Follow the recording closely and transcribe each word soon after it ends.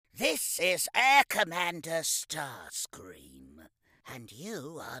This is Air Commander Starscream, and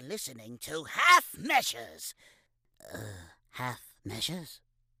you are listening to Half Measures. Half Measures?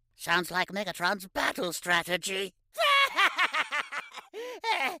 Sounds like Megatron's battle strategy.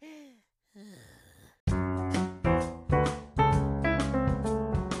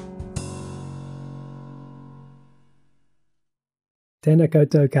 Tēnā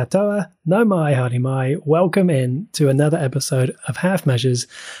koutou katoa, no mai, haere mai. Welcome in to another episode of Half Measures.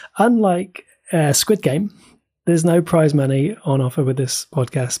 Unlike Squid Game, there's no prize money on offer with this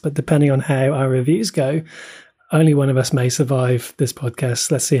podcast, but depending on how our reviews go, only one of us may survive this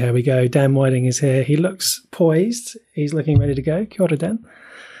podcast. Let's see how we go. Dan Whiting is here. He looks poised. He's looking ready to go. Kia ora, Dan.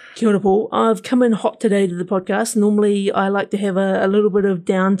 Kia ora, Paul. I've come in hot today to the podcast. Normally, I like to have a little bit of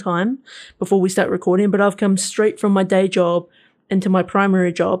downtime before we start recording, but I've come straight from my day job into my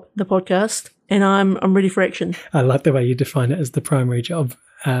primary job, the podcast, and I'm ready for action. I love the way you define it as the primary job.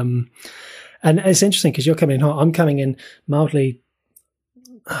 And it's interesting because you're coming in hot. I'm coming in mildly,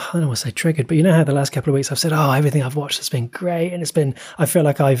 I don't want to say triggered, but you know how the last couple of weeks I've said, everything I've watched has been great. And I feel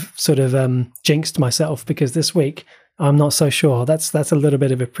like I've sort of jinxed myself because this week I'm not so sure. That's a little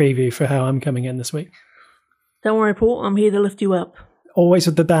bit of a preview for how I'm coming in this week. Don't worry, Paul. I'm here to lift you up. Always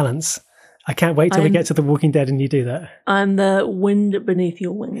with the balance. I can't wait till we get to The Walking Dead and you do that. I'm the wind beneath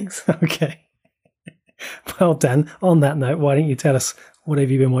your wings. Okay. Well, Dan, on that note, why don't you tell us what have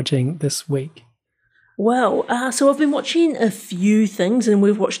you been watching this week? Well, so I've been watching a few things and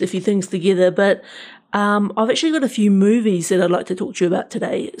we've watched a few things together, but I've actually got a few movies that I'd like to talk to you about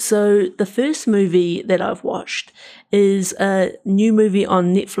today. So the first movie that I've watched is a new movie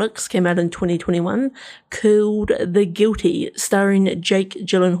on Netflix, came out in 2021, called The Guilty, starring Jake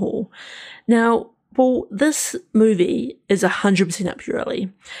Gyllenhaal. Now, Paul, this movie is 100% up your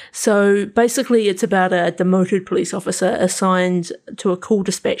alley. So basically it's about a demoted police officer assigned to a call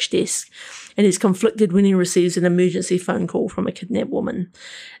dispatch desk, and he's conflicted when he receives an emergency phone call from a kidnapped woman.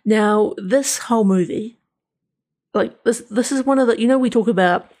 Now, this whole movie, like this is one of the, we talk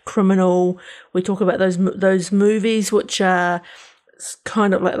about Criminal, we talk about those movies which are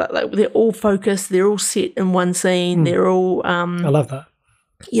kind of like they're all focused, they're all set in one scene, they're all I love that.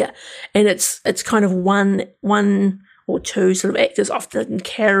 Yeah, and it's kind of one or two sort of actors often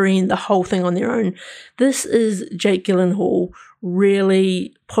carrying the whole thing on their own. This is Jake Gyllenhaal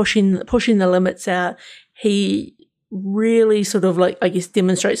really pushing the limits out. He really sort of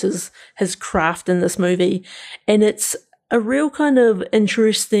demonstrates his craft in this movie, and it's a real kind of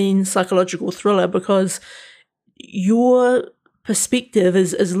interesting psychological thriller because your perspective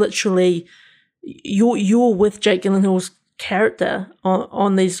is literally you're with Jake Gyllenhaal's character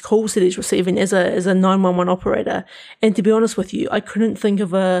on these calls that he's receiving as a 911 operator. And to be honest with you, I couldn't think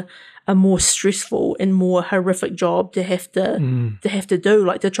of a more stressful and more horrific job to have to do,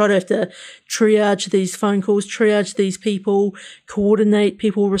 like to have to triage these phone calls, triage these people, coordinate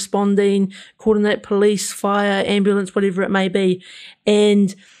people responding, coordinate police, fire, ambulance, whatever it may be.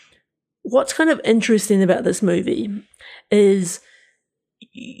 And what's kind of interesting about this movie is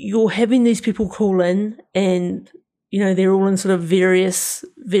you're having these people call in and they're all in sort of various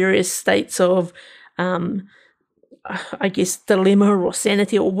states of, I guess, dilemma or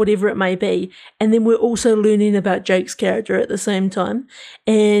sanity or whatever it may be. And then we're also learning about Jake's character at the same time.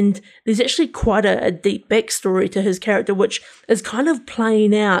 And there's actually quite a deep backstory to his character, which is kind of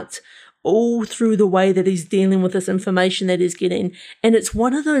playing out all through the way that he's dealing with this information that he's getting. And it's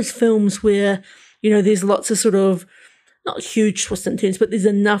one of those films where, there's lots of sort of, not huge twists and turns, but there's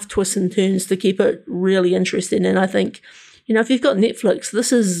enough twists and turns to keep it really interesting. And I think, if you've got Netflix,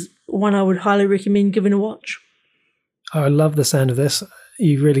 this is one I would highly recommend giving a watch. I love the sound of this.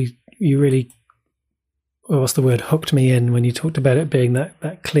 You really, what's the word, hooked me in when you talked about it being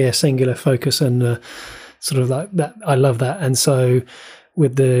that clear, singular focus and sort of like that. I love that. And so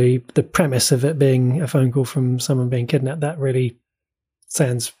with the premise of it being a phone call from someone being kidnapped, that really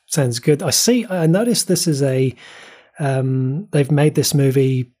sounds good. I noticed this is they've made this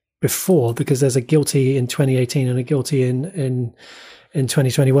movie before because there's a Guilty in 2018 and a Guilty in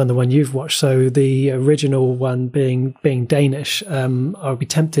 2021, the one you've watched. So the original one being Danish, I would be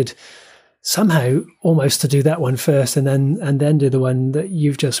tempted somehow almost to do that one first and then do the one that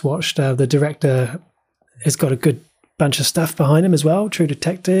you've just watched. The director has got a good bunch of stuff behind him as well. True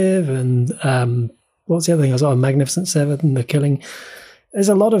Detective and what's the other thing? I was on Magnificent Seven and The Killing. There's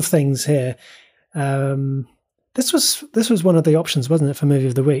a lot of things here. This was one of the options, wasn't it, for Movie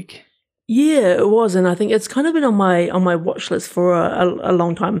of the Week? Yeah, it was, and I think it's kind of been on my watch list for a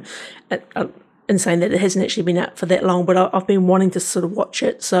long time. insane that it hasn't actually been out for that long, but I've been wanting to sort of watch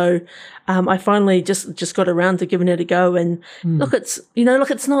it. So I finally just got around to giving it a go. And look, it's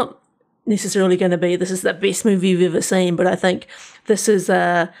not necessarily going to be this is the best movie you've ever seen, but I think this is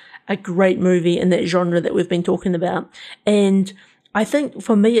a great movie in that genre that we've been talking about. And I think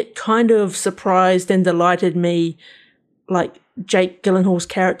for me, it kind of surprised and delighted me, like Jake Gyllenhaal's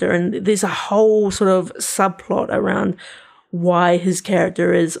character. And there's a whole sort of subplot around why his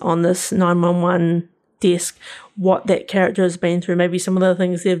character is on this 911 desk, what that character has been through, maybe some of the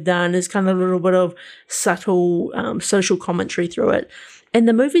things they've done. There's kind of a little bit of subtle social commentary through it. And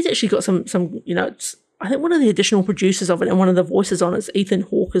the movie's actually got some it's, I think one of the additional producers of it and one of the voices on it is Ethan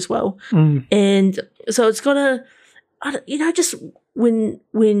Hawke as well. And so it's got just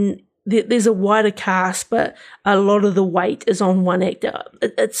when there's a wider cast, but a lot of the weight is on one actor.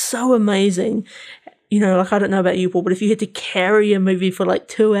 It's so amazing. Like, I don't know about you, Paul, but if you had to carry a movie for like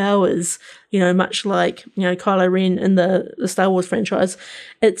 2 hours, much like, Kylo Ren in the Star Wars franchise,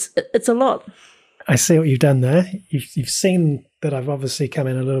 it's a lot. I see what you've done there. You've seen that I've obviously come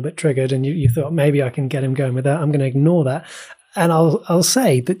in a little bit triggered, and you thought maybe I can get him going with that. I'm going to ignore that. And I'll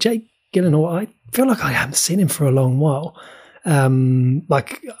say that Jake Gyllenhaal, I feel like I haven't seen him for a long while. Off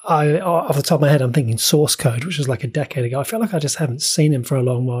the top of my head, I'm thinking Source Code, which was like a decade ago. I feel like I just haven't seen him for a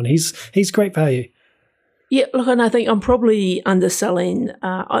long while, and he's great value. Yeah, look, and I think I'm probably underselling.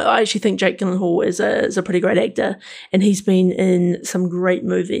 I actually think Jake Gyllenhaal is a pretty great actor, and he's been in some great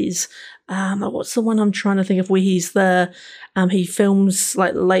movies. What's the one I'm trying to think of where he's he films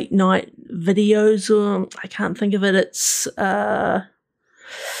like late night videos, or I can't think of it. It's top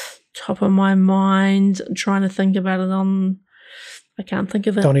of my mind. I'm trying to think about it I can't think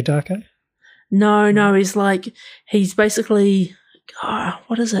of it. Donnie Darko? No, he's basically,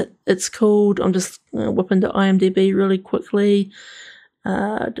 what is it? It's called, I'm just whipping to IMDb really quickly.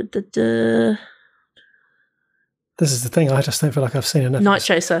 This is the thing, I just don't feel like I've seen enough. Night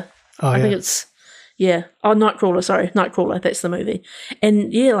Chaser. I think it's, Nightcrawler, sorry. Nightcrawler, that's the movie.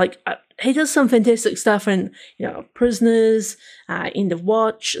 And he does some fantastic stuff in, Prisoners, End of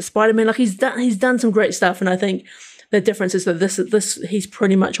Watch, Spider-Man. Like, he's done some great stuff, and I think the difference is that this he's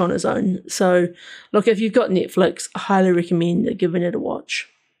pretty much on his own. So, look, if you've got Netflix, I highly recommend giving it a watch.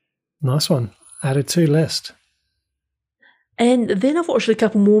 Nice one. Added to list. And then I've watched a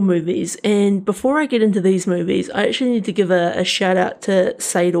couple more movies. And before I get into these movies, I actually need to give a shout out to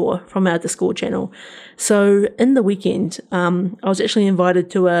Sador from our Discord channel. So in the weekend, I was actually invited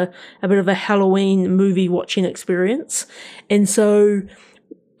to a bit of a Halloween movie watching experience. And so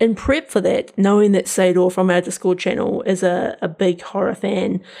in prep for that, knowing that Sador from our Discord channel is a big horror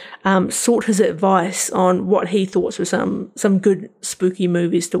fan, sought his advice on what he thought were some good spooky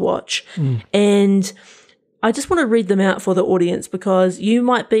movies to watch. And I just want to read them out for the audience, because you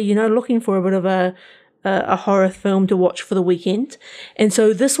might be, looking for a bit of a horror film to watch for the weekend. And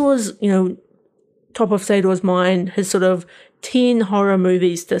so this was, top of Sador's mind, his sort of 10 horror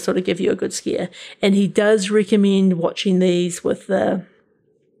movies to sort of give you a good scare. And he does recommend watching these with the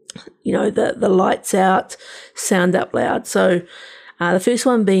lights out, sound up loud. So the first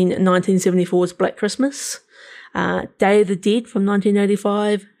one being 1974's Black Christmas, Day of the Dead from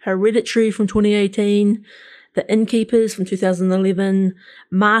 1985, Hereditary from 2018, The Innkeepers from 2011,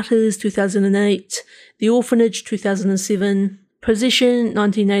 Martyrs 2008, The Orphanage 2007, Possession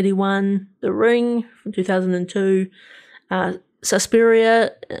 1981, The Ring from 2002,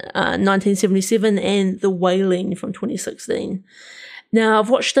 Suspiria 1977, and The Wailing from 2016. Now, I've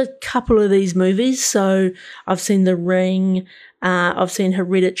watched a couple of these movies. So I've seen The Ring, I've seen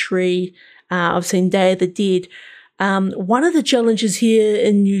Hereditary, I've seen Day of the Dead. One of the challenges here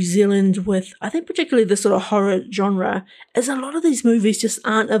in New Zealand with, I think particularly the sort of horror genre, is a lot of these movies just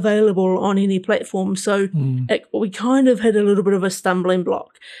aren't available on any platform. So we kind of had a little bit of a stumbling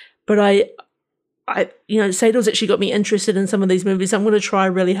block. But Sador's actually got me interested in some of these movies. I'm going to try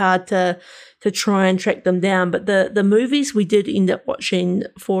really hard to try and track them down. But the movies we did end up watching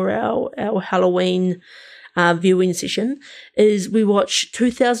for our Halloween viewing session is we watched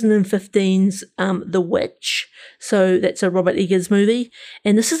 2015's The Witch. So that's a Robert Eggers movie.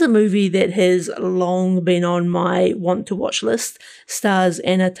 And this is a movie that has long been on my want to watch list. Stars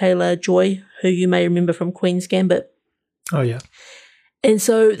Anna Taylor-Joy, who you may remember from Queen's Gambit. Oh, yeah. And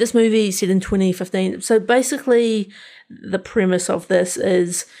so this movie is set in 2015. So basically the premise of this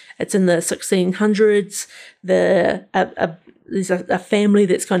is it's in the 1600s. There's a family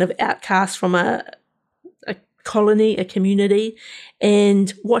that's kind of outcast from a colony, a community.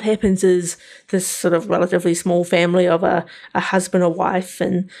 And what happens is this sort of relatively small family of a husband, a wife,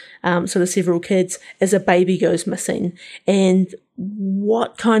 and sort of several kids, as a baby goes missing. And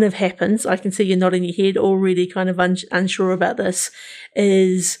what kind of happens, I can see you're nodding your head already, kind of unsure about this,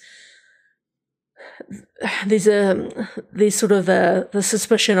 is there's sort of the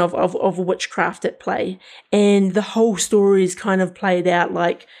suspicion of witchcraft at play. And the whole story is kind of played out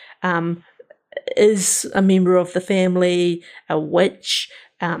like, is a member of the family a witch?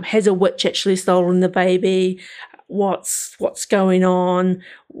 Has a witch actually stolen the baby? What's going on?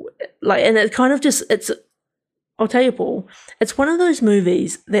 Like, and it kind of just, I'll tell you, Paul, it's one of those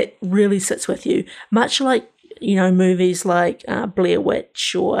movies that really sits with you, much like, movies like Blair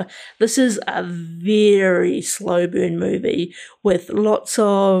Witch, or this is a very slow burn movie with lots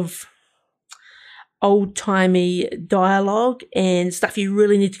of old-timey dialogue and stuff you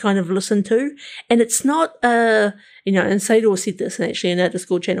really need to kind of listen to. And it's not, and Sador said this actually in our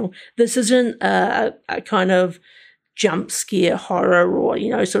Discord channel, this isn't a kind of jump scare horror or,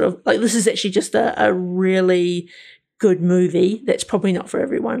 sort of like, this is actually just a really good movie that's probably not for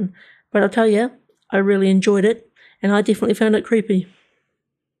everyone. But I'll tell you, I really enjoyed it and I definitely found it creepy.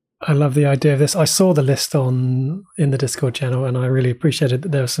 I love the idea of this. I saw the list in the Discord channel and I really appreciated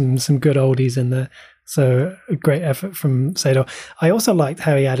that there were some good oldies in there. So a great effort from Sador. I also liked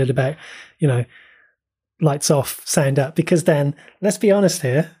how he added about, lights off, sound up, because then, let's be honest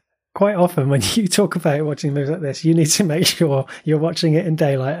here, quite often when you talk about watching movies like this, you need to make sure you're watching it in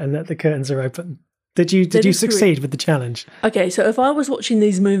daylight and that the curtains are open. Did you succeed with the challenge? Okay, so if I was watching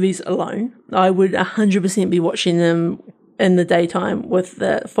these movies alone, I would 100% be watching them in the daytime with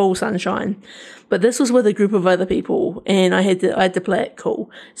the full sunshine. But this was with a group of other people and I had to play it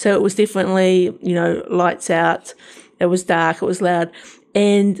cool. So it was definitely, lights out, it was dark, it was loud.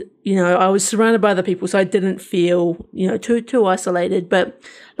 And, I was surrounded by other people, so I didn't feel, too isolated. But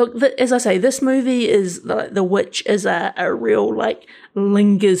look, as I say, this movie is, The Witch is a real,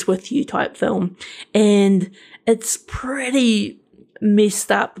 lingers with you type film. And it's pretty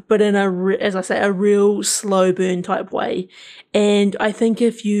messed up, but in a real slow burn type way. And I think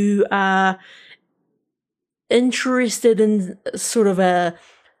if you are interested in sort of an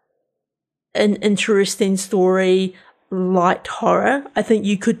interesting story, light horror, I think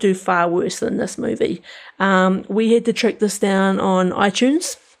you could do far worse than this movie. We had to track this down on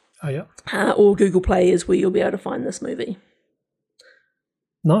iTunes. Oh yeah. Or Google Play is where you'll be able to find this movie.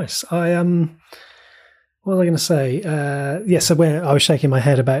 Nice. What was I going to say? So when I was shaking my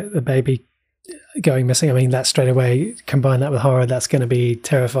head about the baby going missing, I mean, that straight away, combine that with horror, that's going to be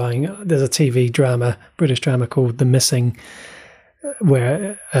terrifying. There's a TV drama, British drama called The Missing,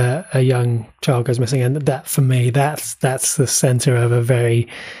 where a young child goes missing. And that, for me, that's the center of a very,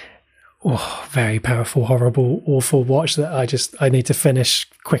 very powerful, horrible, awful watch that I need to finish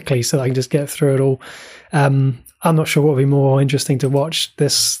quickly so that I can just get through it all. I'm not sure what would be more interesting to watch,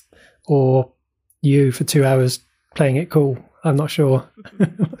 this or you for 2 hours playing it cool. I'm not sure.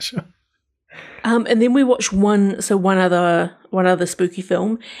 And then we watched one other spooky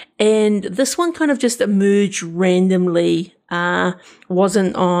film, and this one kind of just emerged randomly,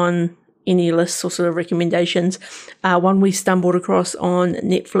 wasn't on any lists or sort of recommendations. One we stumbled across on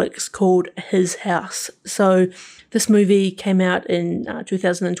Netflix called His House. So this movie came out in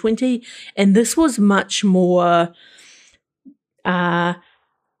 2020, and this was much more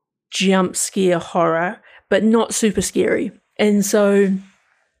jump scare horror, but not super scary. And so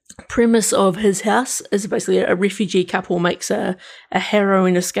premise of His House is basically a refugee couple makes a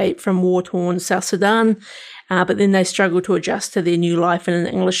harrowing escape from war-torn South Sudan, but then they struggle to adjust to their new life in an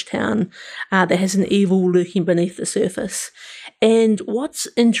English town that has an evil lurking beneath the surface. And what's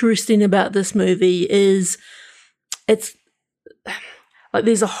interesting about this movie is it's like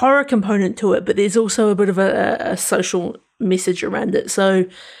there's a horror component to it, but there's also a bit of a social message around it. So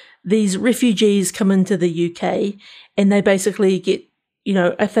these refugees come into the UK and they basically get,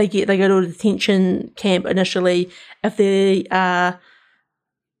 if they go to a detention camp initially, if they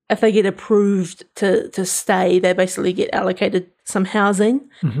get approved to stay, they basically get allocated some housing,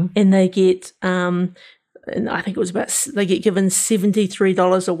 and they get, and I think it was they get given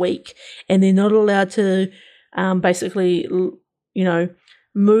 $73 a week, and they're not allowed to basically,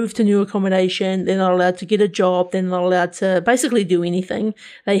 move to new accommodation. They're not allowed to get a job. They're not allowed to basically do anything.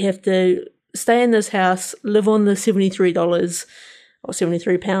 They have to stay in this house, live on the $73 or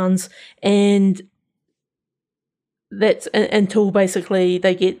 £73, and that's until basically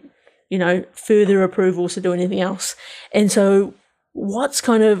they get, further approvals to do anything else. And so what's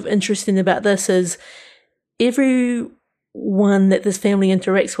kind of interesting about this is everyone that this family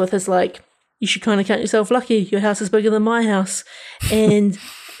interacts with is like, you should kind of count yourself lucky. Your house is bigger than my house. And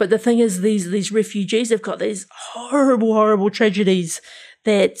but the thing is, these refugees have got these horrible, horrible tragedies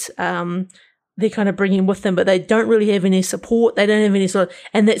that they're kind of bringing with them, but they don't really have any support. They don't have any sort of,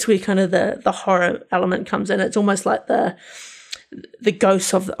 and that's where kind of the horror element comes in. It's almost like the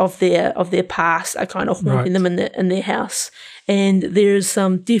ghosts of their past are kind of haunting them in their house. And there's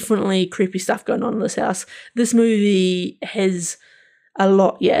some definitely creepy stuff going on in this house. This movie has a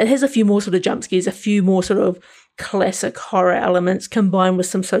lot, it has a few more sort of jump scares, a few more sort of classic horror elements combined with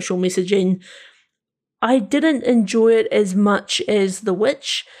some social messaging. I didn't enjoy it as much as The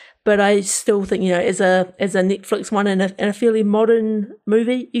Witch, but I still think, as a Netflix one and a fairly modern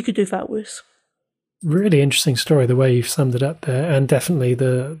movie, you could do far worse. Really interesting story, the way you've summed it up there, and definitely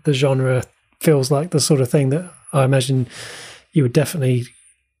the genre feels like the sort of thing that I imagine you'd definitely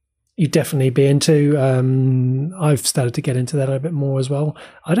be into. I've started to get into that a bit more as well.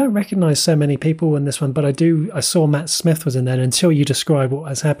 I don't recognize so many people in this one, but I saw Matt Smith was in there, and until you describe what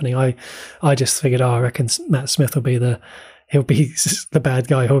was happening, I just figured, I reckon Matt Smith will be he'll be the bad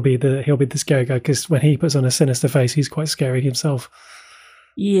guy, he'll be the scary guy, because when he puts on a sinister face, he's quite scary himself.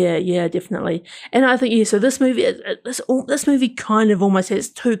 Yeah, definitely. And I think, so this movie kind of almost has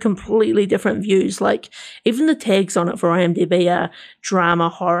two completely different views. Like, even the tags on it for IMDb are drama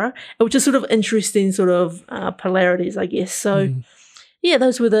horror, which is sort of interesting sort of polarities, I guess. So,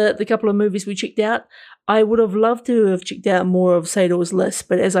 those were the couple of movies we checked out. I would have loved to have checked out more of Sador's list,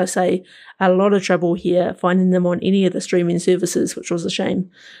 but as I say, a lot of trouble here finding them on any of the streaming services, which was a shame.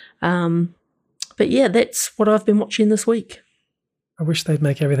 But yeah, that's what I've been watching this week. I wish they'd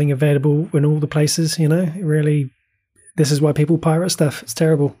make everything available in all the places, Really, this is why people pirate stuff. It's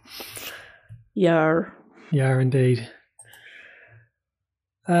terrible. Yar, indeed.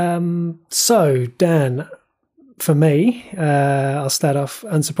 So, Dan, for me, I'll start off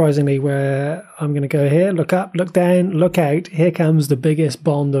unsurprisingly where I'm going to go here. Look up, look down, look out. Here comes the biggest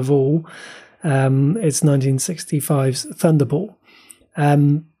Bond of all. It's 1965's Thunderball.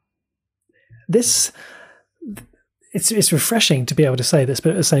 It's refreshing to be able to say this,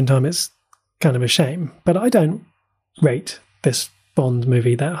 but at the same time, it's kind of a shame. But I don't rate this Bond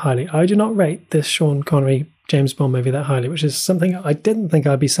movie that highly. I do not rate this Sean Connery James Bond movie that highly, which is something I didn't think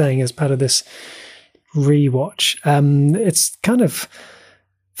I'd be saying as part of this rewatch. It's kind of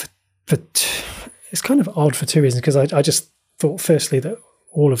it's kind of odd for two reasons, because I just thought, firstly, that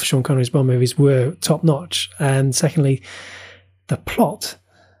all of Sean Connery's Bond movies were top notch, and secondly, the plot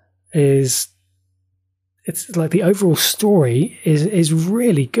is. It's like the overall story is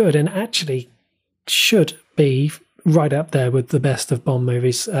really good and actually should be right up there with the best of Bond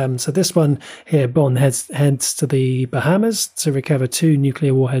movies. So this one here, Bond heads to the Bahamas to recover 2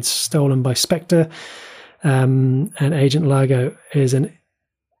 nuclear warheads stolen by Spectre. And Agent Largo is an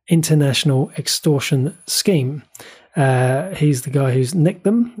international extortion scheme. He's the guy who's nicked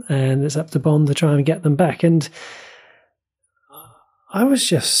them, and it's up to Bond to try and get them back. And I was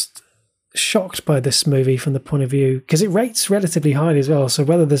just shocked by this movie from the point of view, because it rates relatively highly as well, so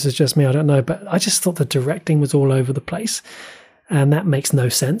whether this is just me, I don't know, but I just thought the directing was all over the place, and that makes no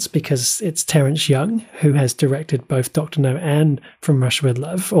sense because it's Terence Young who has directed both Dr. No and From Russia with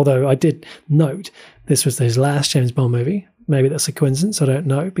Love, although I did note this was his last James Bond movie. Maybe that's a coincidence, I don't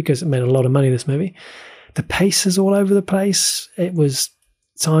know, because it made a lot of money, this movie. The pace is all over the place. It was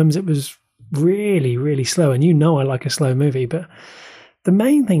really, really slow, and I like a slow movie, but the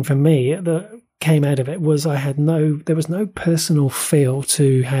main thing for me that came out of it was there was no personal feel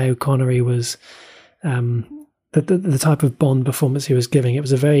to how Connery was, the type of Bond performance he was giving. It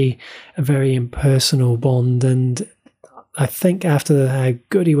was a very impersonal Bond, and I think after how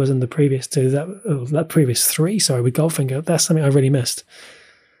good he was in the previous two, that previous 3, with Goldfinger, that's something I really missed.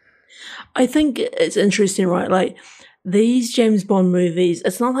 I think it's interesting, right? Like, these James Bond movies,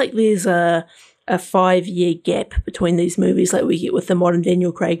 it's not like there's a 5-year gap between these movies like we get with the modern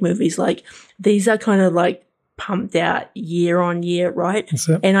Daniel Craig movies. Like, these are kind of like pumped out year on year, right?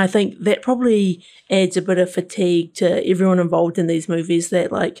 And I think that probably adds a bit of fatigue to everyone involved in these movies,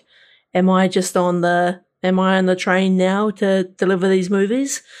 that like, am I on the train now to deliver these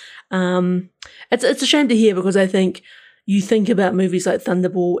movies? It's a shame to hear, because I think you think about movies like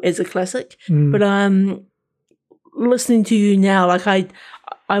Thunderball as a classic, but listening to you now, like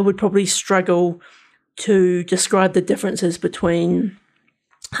I would probably struggle to describe the differences between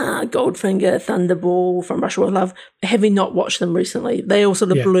Goldfinger, Thunderball, From Russia with Love, having not watched them recently. They all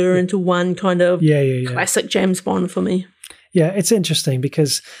sort of blur into one kind of classic James Bond for me. Yeah, it's interesting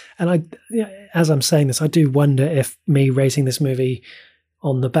because, and as I'm saying this, I do wonder if me rating this movie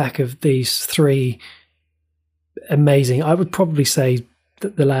on the back of these 3 amazing, I would probably say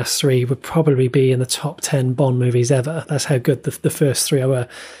the last three would probably be in the top 10 Bond movies ever. That's how good the first three were.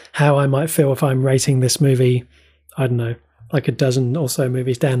 How I might feel if I'm rating this movie, I don't know, like a dozen or so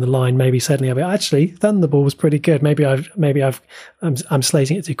movies down the line, maybe suddenly I'll be, actually, Thunderball was pretty good. I'm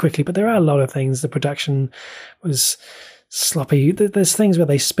slating it too quickly, but there are a lot of things. The production was sloppy. There's things where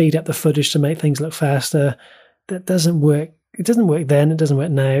they speed up the footage to make things look faster. That doesn't work. It doesn't work then. It doesn't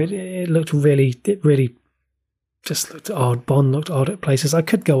work now. It really just looked odd. Bond looked odd at places. I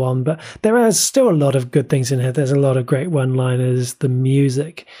could go on, but there are still a lot of good things in here. There's a lot of great one-liners. The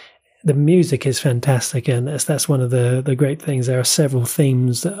music is fantastic, and that's one of the great things. There are several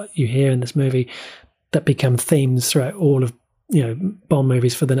themes that you hear in this movie that become themes throughout all of Bond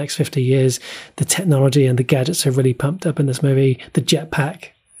movies for the next 50 years. The technology and the gadgets are really pumped up in this movie. The jetpack,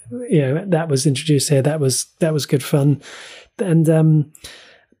 that was introduced here. That was good fun, and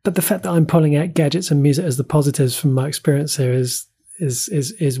but the fact that I'm pulling out gadgets and music as the positives from my experience here is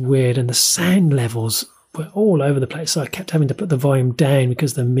weird, and the sound levels were all over the place. So I kept having to put the volume down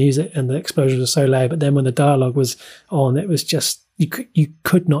because the music and the explosions were so loud. But then when the dialogue was on, it was just you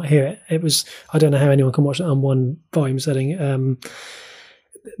could not hear it. It was, I don't know how anyone can watch it on one volume setting.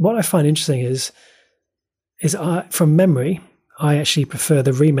 What I find interesting is from memory, I actually prefer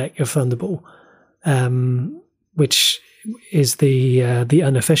the remake of Thunderball, which is the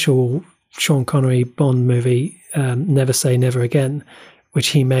unofficial Sean Connery Bond movie, Never Say Never Again, which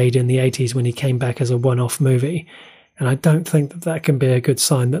he made in the 80s when he came back as a one-off movie. And I don't think that can be a good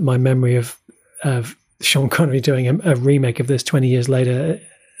sign that my memory of Sean Connery doing a remake of this 20 years later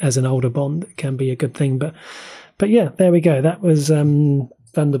as an older Bond can be a good thing. But yeah, there we go. That was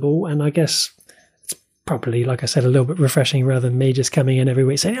Thunderball, and I guess it's probably, like I said, a little bit refreshing rather than me just coming in every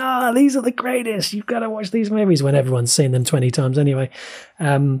week saying, these are the greatest, you've got to watch these movies, when everyone's seen them 20 times anyway.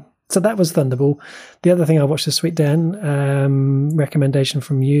 So that was Thunderball. The other thing I watched this week, Dan, recommendation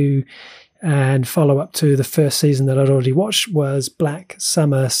from you and follow up to the first season that I'd already watched, was Black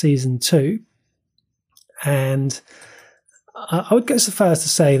Summer Season 2. And I would go so far as to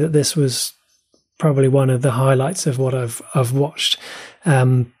say that this was probably one of the highlights of what I've watched.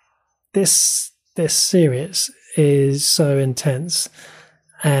 This series is so intense.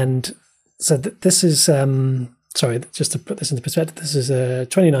 And so this is... sorry, just to put this into perspective, this is a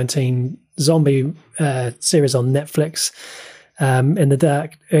 2019 zombie series on Netflix. In the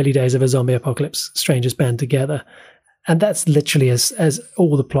dark early days of a zombie apocalypse, strangers band together. And that's literally as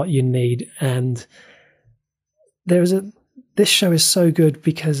all the plot you need. And this show is so good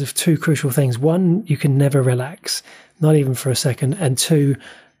because of two crucial things. One, you can never relax, not even for a second. And two,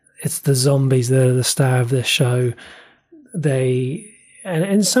 it's the zombies that are the star of this show. And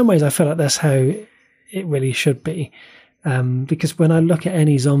in some ways, I feel like that's how it really should be. Because when I look at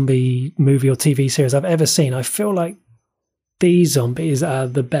any zombie movie or TV series I've ever seen, I feel like these zombies are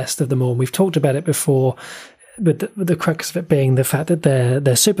the best of them all. And we've talked about it before, but the crux of it being the fact that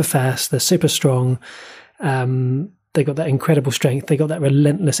they're super fast, they're super strong, they got that incredible strength, they got that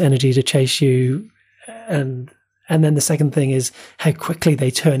relentless energy to chase you, and then the second thing is how quickly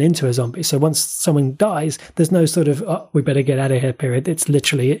they turn into a zombie. So once someone dies, there's no sort of, we better get out of here period. It's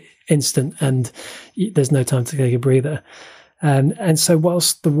literally instant, and there's no time to take a breather. And so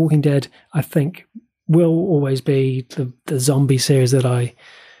whilst The Walking Dead, I think, will always be the zombie series that I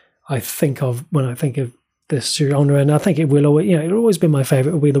think of when I think of this genre, and I think it will always, it'll always be my favorite.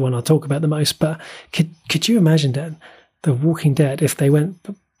 It'll be the one I'll talk about the most. But could you imagine, Dan, The Walking Dead, if they went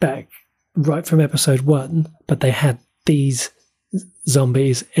back right from episode 1, but they had these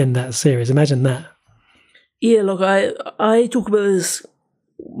zombies in that series? Imagine that. Yeah, look, I talk about this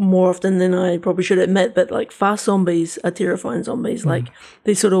more often than I probably should admit, but like fast zombies are terrifying zombies. Like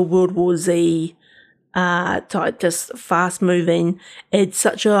these sort of World War Z type, just fast moving. It's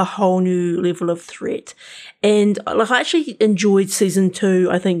such a whole new level of threat. And like I actually enjoyed season 2,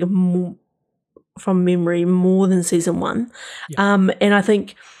 I think, from memory, more than season 1. Yeah. And I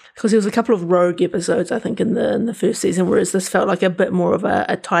think because there was a couple of rogue episodes, I think, in the first season, whereas this felt like a bit more of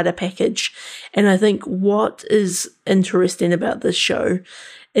a tighter package. And I think what is interesting about this show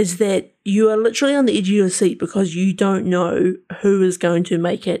is that you are literally on the edge of your seat because you don't know who is going to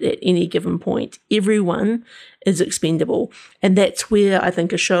make it at any given point. Everyone is expendable. And that's where I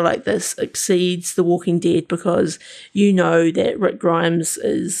think a show like this exceeds The Walking Dead, because you know that Rick Grimes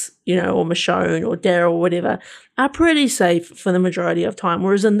is, or Michonne or Daryl or whatever, are pretty safe for the majority of time.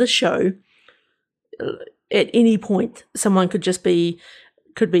 Whereas in this show, at any point, someone could be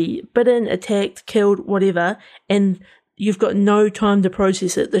bitten, attacked, killed, whatever, and you've got no time to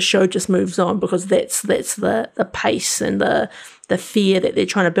process it. The show just moves on because that's the pace and the fear that they're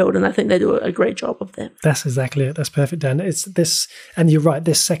trying to build, and I think they do a great job of that. That's exactly it. That's perfect, Dan. It's this, and you're right.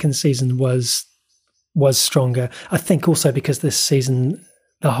 This second season was stronger. I think also because this season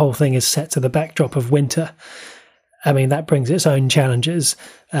the whole thing is set to the backdrop of winter. I mean, that brings its own challenges,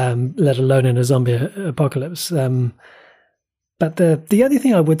 let alone in a zombie apocalypse. But the only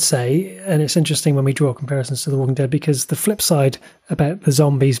thing I would say, and it's interesting when we draw comparisons to The Walking Dead, because the flip side about the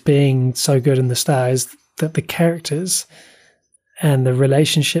zombies being so good in The Star is that the characters and the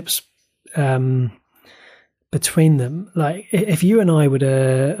relationships between them, like if you and I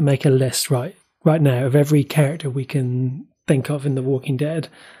would make a list right now of every character we can think of in The Walking Dead,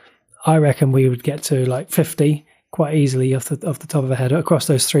 I reckon we would get to like 50 quite easily off the top of our head across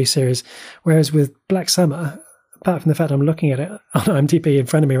those three series. Whereas with Black Summer, apart from the fact I'm looking at it on IMDb in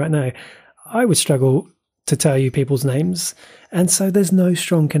front of me right now, I would struggle to tell you people's names. And so there's no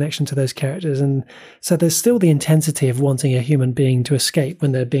strong connection to those characters. And so there's still the intensity of wanting a human being to escape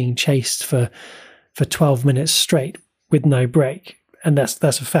when they're being chased for 12 minutes straight with no break. And that's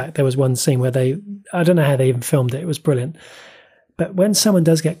a fact. There was one scene where I don't know how they even filmed it. It was brilliant. But when someone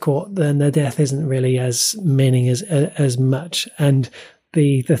does get caught, then their death isn't really as meaning as much. And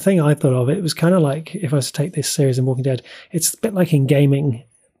the thing I thought of, it was kind of like, if I was to take this series in Walking Dead, it's a bit like in gaming.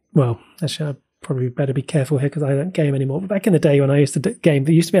 Well, actually, I probably better be careful here because I don't game anymore. But back in the day when I used to game,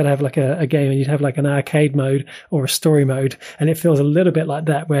 they used to be able to have like a game and you'd have like an arcade mode or a story mode. And it feels a little bit like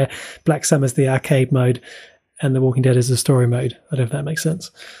that, where Black Summer's the arcade mode and The Walking Dead is the story mode. I don't know if that makes sense.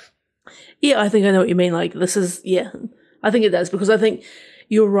 Yeah, I think I know what you mean. Like, this is, yeah, I think it does, because I think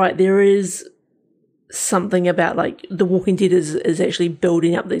you're right. There is something about like The Walking Dead is actually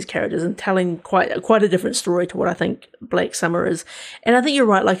building up these characters and telling quite a different story to what I think Black Summer is. And I think you're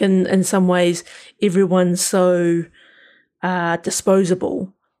right. Like in some ways, everyone's so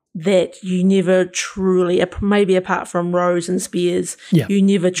disposable that you never truly, maybe apart from Rose and Spears, you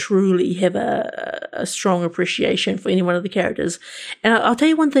never truly have a strong appreciation for any one of the characters. And I'll tell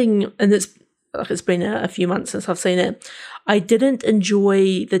you one thing, and it's been a few months since I've seen it. I didn't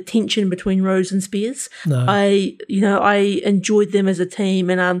enjoy the tension between Rose and Spears. No. I enjoyed them as a team,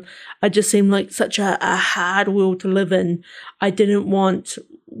 and I just seemed like such a hard world to live in. I didn't want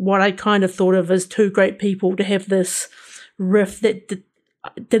what I kind of thought of as two great people to have this rift that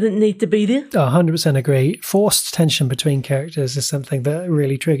didn't need to be there. 100% agree. Forced tension between characters is something that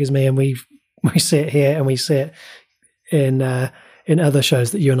really triggers me, and we see it here, and we see it in other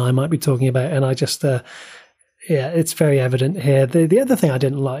shows that you and I might be talking about. And I just, it's very evident here. The other thing I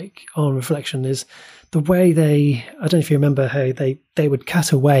didn't like on reflection is the way I don't know if you remember how they would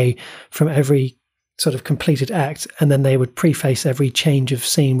cut away from every sort of completed act, and then they would preface every change of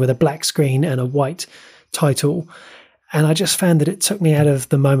scene with a black screen and a white title. And I just found that it took me out of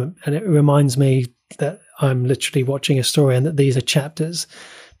the moment, and it reminds me that I'm literally watching a story and that these are chapters.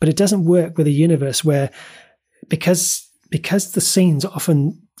 But it doesn't work with a universe where, because the scenes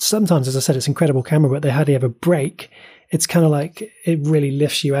often, sometimes, as I said, it's incredible camera work, they hardly ever break. It's kind of like it really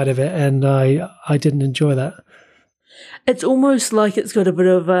lifts you out of it, and I didn't enjoy that. It's almost like it's got a bit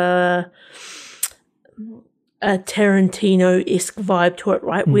of a Tarantino-esque vibe to it,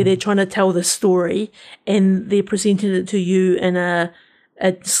 right? Where they're trying to tell the story and they're presenting it to you in a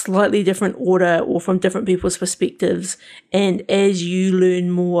slightly different order or from different people's perspectives. And as you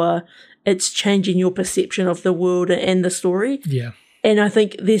learn more, it's changing your perception of the world and the story. Yeah. And I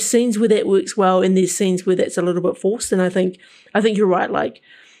think there's scenes where that works well and there's scenes where that's a little bit forced. And I think you're right. Like,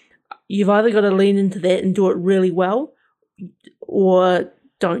 you've either got to lean into that and do it really well, or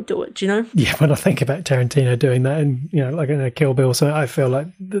don't do it, you know? Yeah, when I think about Tarantino doing that, and like in a Kill Bill, so I feel like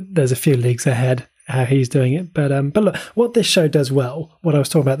there's a few leagues ahead how he's doing it. But look, what this show does well, what I was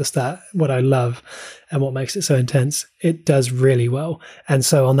talking about at the start, what I love and what makes it so intense, it does really well. And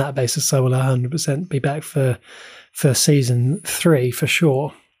so on that basis, I will 100% be back for season 3 for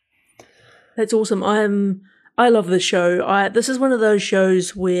sure. That's awesome. I love this show. This is one of those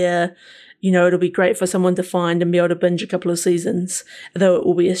shows where, it'll be great for someone to find and be able to binge a couple of seasons, though it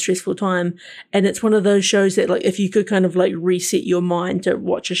will be a stressful time. And it's one of those shows that, like, if you could kind of like reset your mind to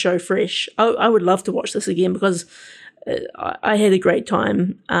watch a show fresh, I would love to watch this again, because I had a great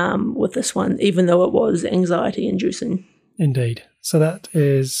time with this one, even though it was anxiety inducing. Indeed. So that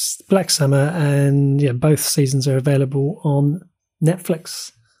is Black Summer, and both seasons are available on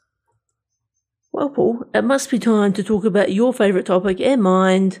Netflix. Well, Paul, it must be time to talk about your favourite topic and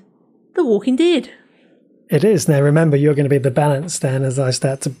mine, The Walking Dead. It is. Now, remember, you're going to be the balance, Dan, as I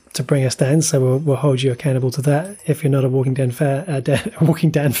start to bring us down. So we'll hold you accountable to that. If you're not a Walking Dead fan,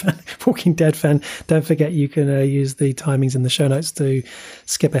 don't forget you can use the timings in the show notes to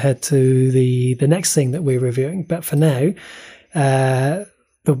skip ahead to the next thing that we're reviewing. But for now, The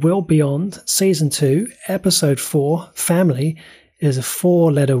World Beyond, Season 2, Episode 4, Family, is a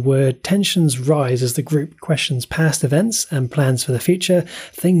 4-letter word. Tensions rise as the group questions past events and plans for the future.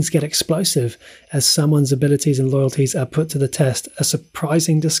 Things get explosive as someone's abilities and loyalties are put to the test. A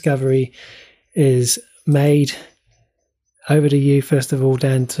surprising discovery is made. Over to you, first of all,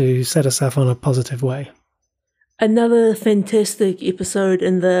 Dan, to set us off on a positive way. Another fantastic episode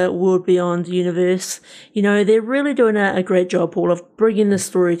in the World Beyond universe. You know, they're really doing a great job, Paul, of bringing the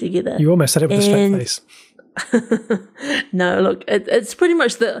story together. You almost said it with a straight face. No, look, it's pretty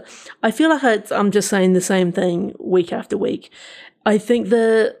much I feel like I'm just saying the same thing week after week. I think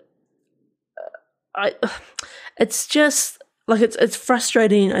it's just like it's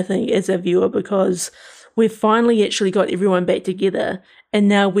frustrating, I think, as a viewer, because we've finally actually got everyone back together and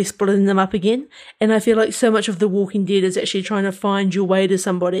now we're splitting them up again. And I feel like so much of The Walking Dead is actually trying to find your way to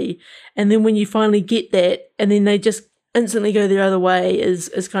somebody, and then when you finally get that and then they just instantly go the other way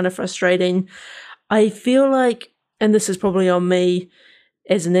is kind of frustrating. I feel like, and this is probably on me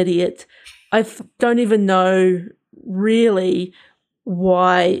as an idiot, I don't even know really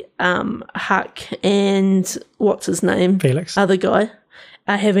why Huck and what's his name? Felix. Other guy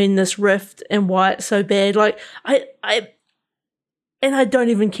are having this rift and why it's so bad. Like I don't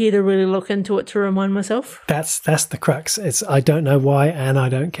even care to really look into it to remind myself. That's the crux. It's I don't know why and I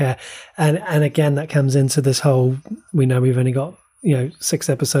don't care. And again, that comes into this whole, we know we've only got 6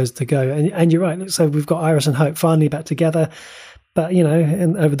 episodes to go, and you're right. So we've got Iris and Hope finally back together, but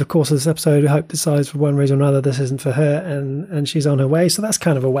and over the course of this episode, Hope decides for one reason or another this isn't for her, and she's on her way. So that's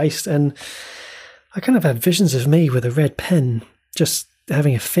kind of a waste. And I kind of had visions of me with a red pen, just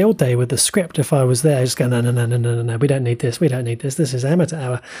having a field day with the script. If I was there, just going, no, we don't need this. This is amateur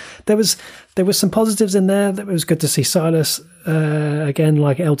hour. There was some positives in there. That was good to see Silas again,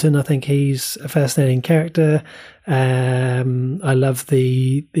 like Elton. I think he's a fascinating character. I love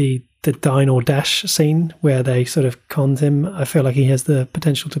the dine or dash scene where they sort of conned him. I feel like he has the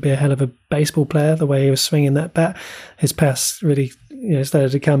potential to be a hell of a baseball player. The way he was swinging that bat, his pass really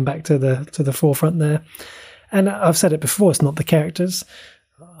started to come back to the forefront there. And I've said it before, it's not the characters.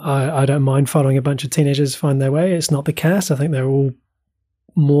 I don't mind following a bunch of teenagers find their way. It's not the cast. I think they're all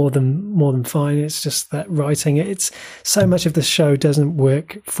more than fine. It's just that writing. It's so much of the show doesn't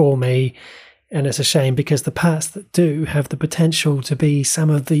work for me, and it's a shame because the parts that do have the potential to be some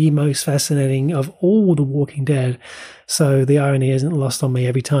of the most fascinating of all The Walking Dead. So the irony isn't lost on me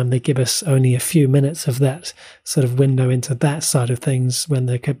every time they give us only a few minutes of that sort of window into that side of things when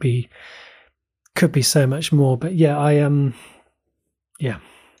there could be so much more. But yeah, I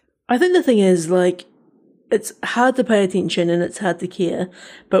think the thing is, like, it's hard to pay attention and it's hard to care,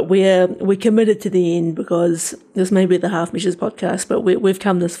 but we're committed to the end because this may be the Half Measures podcast, but we've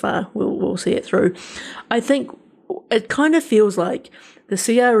come this far. We'll see it through. I think it kind of feels like the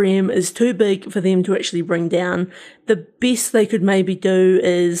CRM is too big for them to actually bring down. The best they could maybe do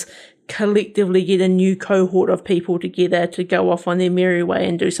is collectively get a new cohort of people together to go off on their merry way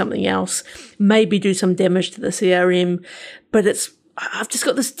and do something else, maybe do some damage to the CRM. But I've just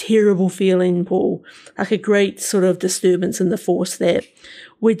got this terrible feeling, Paul, like a great sort of disturbance in the force that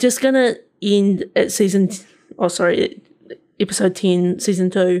we're just going to end at episode 10, season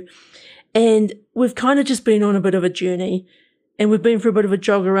 2. And we've kind of just been on a bit of a journey and we've been for a bit of a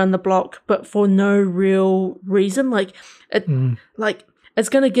jog around the block, but for no real reason. Like it's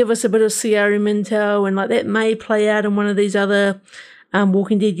going to give us a bit of CRM intel, and like that may play out in one of these other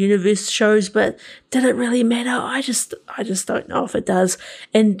Walking Dead universe shows, but did it really matter? I just don't know if it does.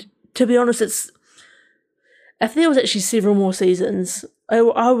 And to be honest, if there was actually several more seasons, I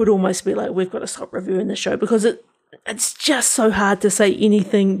would almost be like, we've got to stop reviewing the show because it's just so hard to say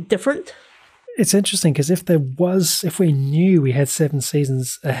anything different. It's interesting because if we knew we had 7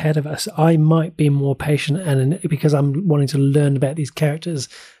 seasons ahead of us, I might be more patient, and because I'm wanting to learn about these characters.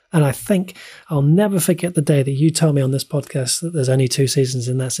 And I think I'll never forget the day that you told me on this podcast that there's only 2 seasons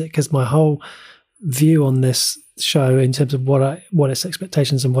and that's it, because my whole view on this show in terms of what its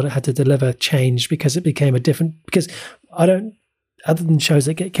expectations and what it had to deliver changed, because it became because other than shows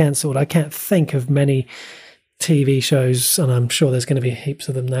that get cancelled, I can't think of many TV shows, and I'm sure there's going to be heaps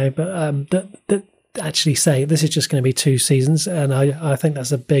of them now, but that actually say this is just going to be 2 seasons, and I think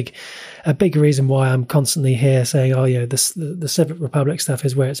that's a big reason why I'm constantly here saying, oh yeah, the Civic Republic stuff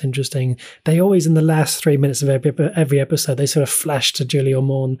is where it's interesting. They always, in the last 3 minutes of every episode, they sort of flash to Julie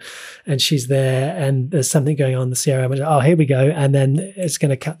Ormond, and she's there, and there's something going on in the CRM, and oh, here we go, and then it's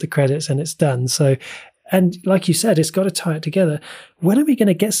going to cut the credits and it's done. So, and like you said, it's got to tie it together. When are we going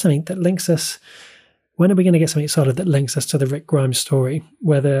to get something that links us? When are we going to get something solid that links us to the Rick Grimes story?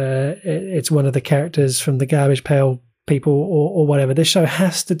 Whether it's one of the characters from the Garbage Pail People or whatever. This show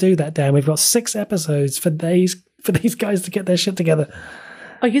has to do that, Dan. We've got 6 episodes for these guys to get their shit together.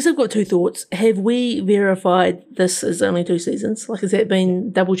 I guess I've got 2 thoughts. Have we verified this is only 2 seasons? Like, has that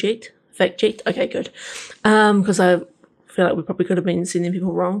been double-checked? Fact-checked? Okay, good. Because I feel like we probably could have been sending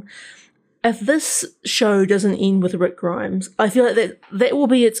people wrong. If this show doesn't end with Rick Grimes, I feel like that will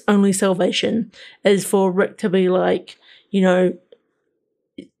be its only salvation, is for Rick to be like, you know,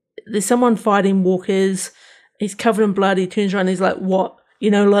 there's someone fighting walkers, he's covered in blood, he turns around and he's like, what?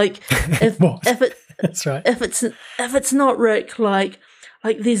 You know, like, if That's right. If it's not Rick, like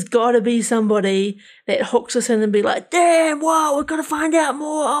there's got to be somebody that hooks us in and be like, damn, wow, we've got to find out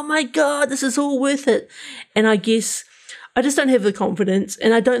more. Oh my God, this is all worth it. And I guess I just don't have the confidence,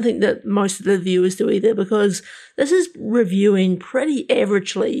 and I don't think that most of the viewers do either, because this is reviewing pretty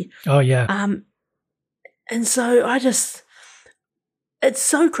averagely. Oh yeah. And so it's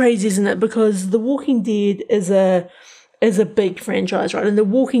so crazy, isn't it? Because The Walking Dead is a big franchise, right? And The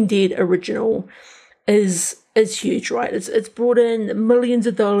Walking Dead original is huge, right? It's brought in millions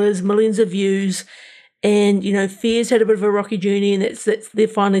of dollars, millions of views, and you know, Fear's had a bit of a rocky journey, and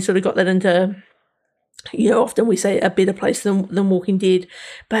they've finally sort of got that into, you know, often we say a better place than Walking Dead,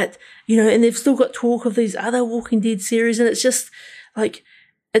 but you know, and they've still got talk of these other Walking Dead series, and it's just like,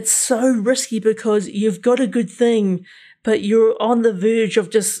 it's so risky because you've got a good thing, but you're on the verge of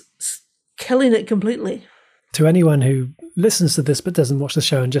just killing it completely. To anyone who listens to this but doesn't watch the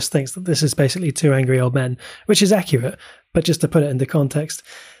show and just thinks that this is basically 2 angry old men, which is accurate, but just to put it into context,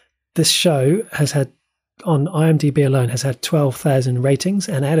 this show has had, on IMDb alone, has had 12,000 ratings,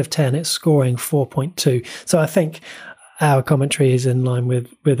 and out of 10 it's scoring 4.2. So I think our commentary is in line with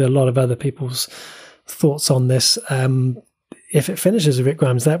a lot of other people's thoughts on this. If it finishes with Rick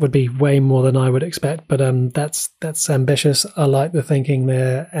Grimes, that would be way more than I would expect, but that's ambitious. I like the thinking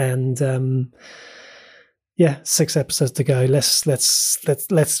there, and yeah, 6 episodes to go. Let's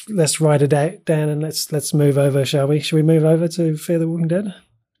ride it out, Dan, and let's move over, shall we? Should we move over to Fear the Walking Dead?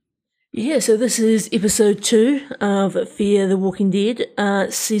 Yeah, so this is episode 2 of Fear the Walking Dead,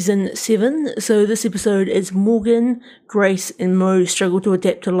 season 7. So this episode is Morgan, Grace, and Mo struggle to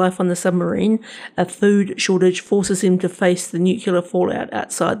adapt to life on the submarine. A food shortage forces them to face the nuclear fallout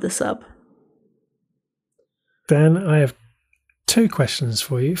outside the sub. Dan, I have 2 questions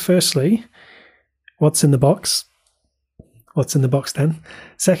for you. Firstly, what's in the box? What's in the box, Dan?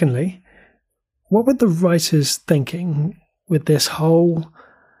 Secondly, what were the writers thinking with this whole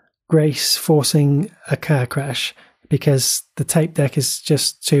Grace forcing a car crash because the tape deck is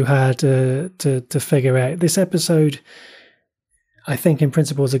just too hard to figure out? This episode, I think in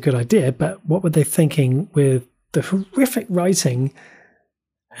principle is a good idea, but what were they thinking with the horrific writing?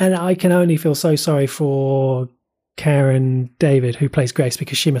 And I can only feel so sorry for Karen David, who plays Grace,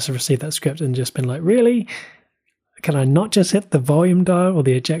 because she must have received that script and just been like, really? Can I not just hit the volume dial or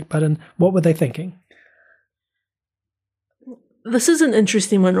the eject button? What were they thinking? This is an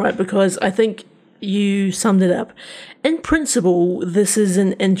interesting one, right? Because I think you summed it up. In principle, this is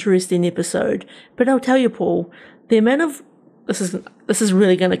an interesting episode. But I'll tell you, Paul, the amount of... This is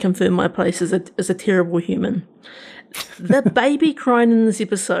really going to confirm my place as a terrible human. The baby crying in this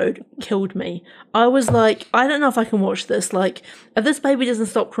episode killed me. I was like, I don't know if I can watch this. Like, if this baby doesn't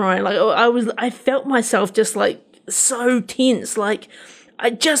stop crying, like, I felt myself just like so tense. Like, I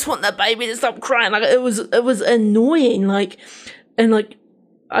just want the baby to stop crying. Like, it was annoying. Like, and like,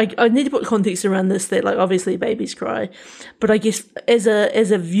 I need to put context around this, that like obviously babies cry, but I guess as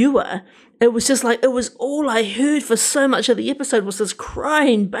a viewer, it was just like, it was all I heard for so much of the episode was this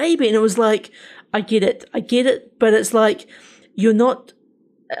crying baby, and it was like, I get it, but it's like, you're not,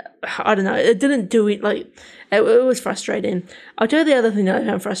 I don't know, it didn't do it, like, it was frustrating. I'll tell you the other thing that I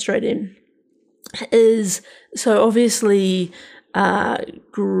found frustrating is, so obviously,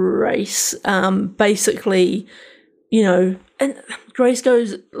 Grace, basically, you know, and Grace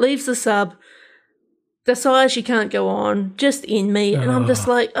leaves the sub, decides she can't go on, just end me. And I'm just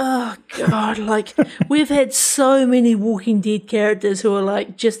like, oh God, like we've had so many Walking Dead characters who are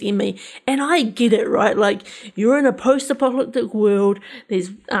like, just end me. And I get it, right? Like you're in a post-apocalyptic world, there's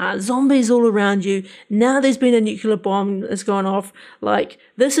zombies all around you. Now there's been a nuclear bomb that's gone off. Like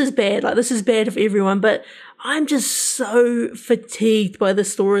this is bad. Like this is bad for everyone. But I'm just so fatigued by the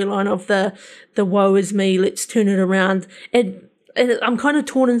storyline of the woe is me, let's turn it around. And I'm kind of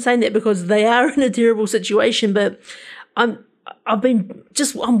torn in saying that because they are in a terrible situation, but I'm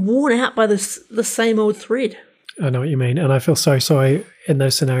worn out by the same old thread. I know what you mean, and I feel so sorry in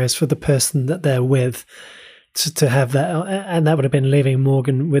those scenarios for the person that they're with to have that, and that would have been leaving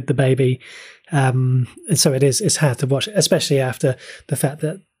Morgan with the baby, and so it's hard to watch, especially after the fact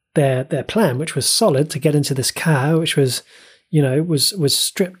that their plan, which was solid, to get into this car, which was was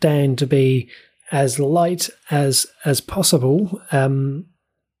stripped down to be as light as possible, to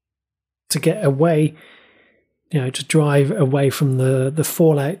get away, to drive away from the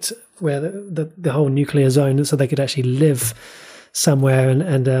fallout where the whole nuclear zone, so they could actually live somewhere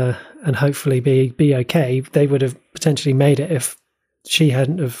and hopefully be okay. They would have potentially made it if she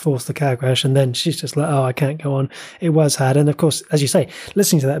hadn't have forced the car crash, and then she's just like, oh, I can't go on. It was hard, and of course, as you say,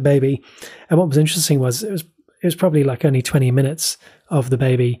 listening to that baby, and what was interesting was it was probably like only 20 minutes of the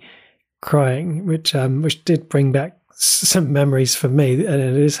baby crying, which did bring back some memories for me, and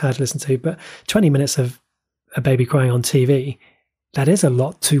it is hard to listen to, but 20 minutes of a baby crying on TV, that is a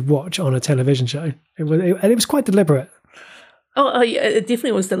lot to watch on a television show. It was quite deliberate. Oh yeah, it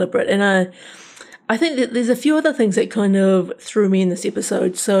definitely was deliberate, and I think that there's a few other things that kind of threw me in this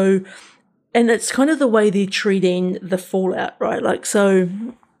episode. So, and it's kind of the way they're treating the fallout, right? Like, so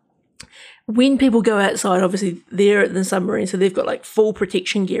when people go outside, obviously they're at the submarine, so they've got like full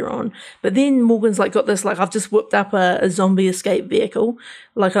protection gear on. But then Morgan's like got this, like, I've just whipped up a zombie escape vehicle.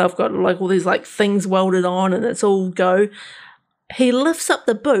 Like I've got like all these like things welded on and it's all go. He lifts up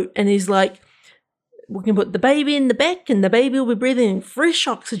the boot and he's like, we can put the baby in the back and the baby will be breathing fresh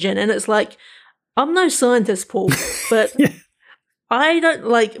oxygen. And it's like, I'm no scientist, Paul, but Yeah. I don't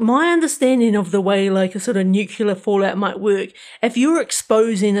like my understanding of the way like a sort of nuclear fallout might work. If you're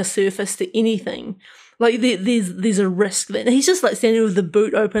exposing a surface to anything, like there's a risk. That he's just like standing with the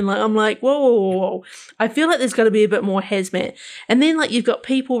boot open. Like I'm like, whoa. I feel like there's got to be a bit more hazmat. And then like you've got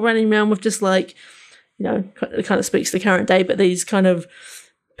people running around with just like, it kind of speaks to current day, but these kind of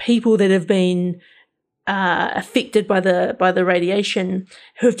people that have been affected by the radiation,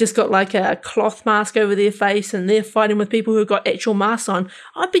 who have just got like a cloth mask over their face and they're fighting with people who've got actual masks on.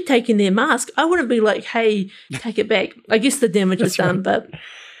 I'd be taking their mask. I wouldn't be like, hey, take it back. I guess the damage is done, but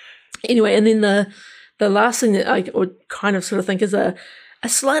anyway. And then the last thing that I would kind of sort of think is a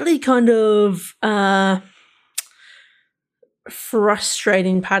slightly kind of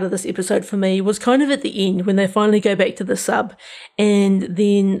frustrating part of this episode for me was kind of at the end when they finally go back to the sub, and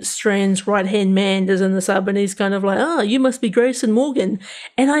then Strand's right-hand man is in the sub and he's kind of like, oh, you must be Grayson Morgan.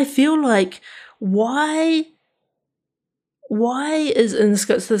 And I feel like, why is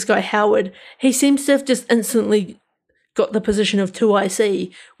this guy Howard, he seems to have just instantly got the position of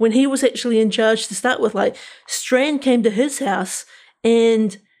 2IC when he was actually in charge to start with. Like, Strand came to his house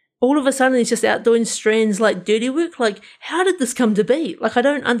and all of a sudden he's just out doing Strand's like dirty work. Like, how did this come to be? Like, I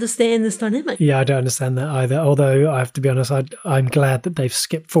don't understand this dynamic. Yeah, I don't understand that either. Although I have to be honest, I'm glad that they've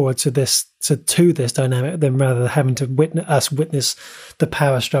skipped forward to this dynamic, than rather than having to witness the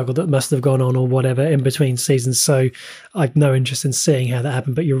power struggle that must have gone on or whatever in between seasons. So I've no interest in seeing how that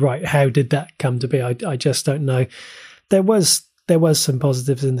happened. But you're right. How did that come to be? I just don't know. There was some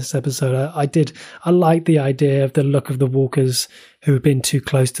positives in this episode. I like the idea of the look of the walkers who had been too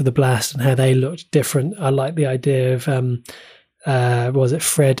close to the blast and how they looked different. I like the idea of was it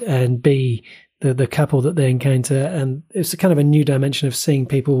Fred and Bea, the couple that they encounter, and it's a kind of a new dimension of seeing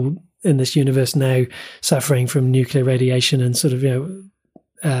people in this universe now suffering from nuclear radiation, and sort of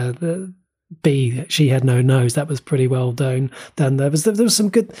the Bea, she had no nose. That was pretty well done. There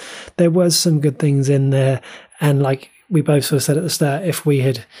was some good things in there, and like we both sort of said at the start, if we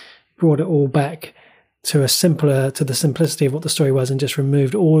had brought it all back to the simplicity of what the story was and just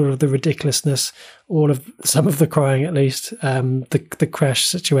removed all of the ridiculousness, some of the crying at least, the crash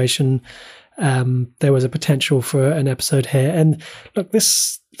situation, there was a potential for an episode here. And look,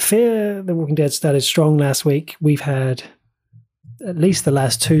 this Fear the Walking Dead started strong last week. We've had at least the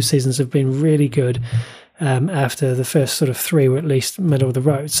last 2 seasons have been really good. After the first sort of 3 were at least middle of the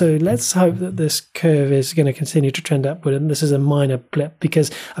road. So let's hope that this curve is going to continue to trend upward, and this is a minor blip, because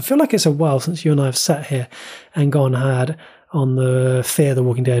I feel like it's a while since you and I have sat here and gone hard on the Fear the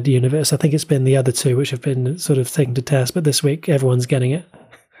Walking Dead universe. I think it's been the other 2 which have been sort of taken to task, but this week everyone's getting it.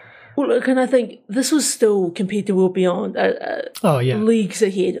 Well, look, and I think this was still, compared to World Beyond, leagues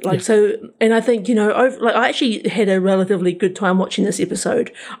ahead. And I think, I actually had a relatively good time watching this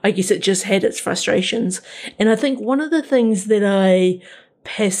episode. I guess it just had its frustrations. And I think one of the things that I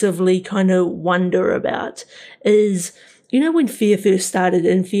passively kind of wonder about is, when Fear first started,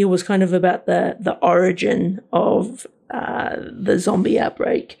 and Fear was kind of about the origin of the zombie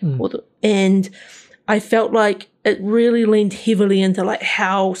outbreak, and I felt like it really leaned heavily into like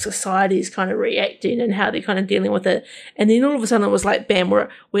how society is kind of reacting and how they're kind of dealing with it. And then all of a sudden it was like, bam,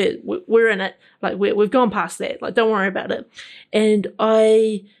 we're in it. Like we've gone past that. Like, don't worry about it. And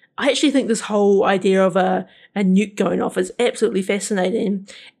I actually think this whole idea of a nuke going off is absolutely fascinating.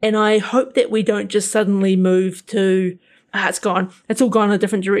 And I hope that we don't just suddenly move to, it's gone. It's all gone a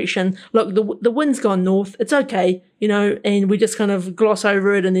different direction. Look, the wind's gone north. It's okay, and we just kind of gloss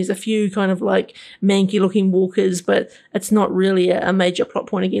over it. And there's a few kind of like manky looking walkers, but it's not really a major plot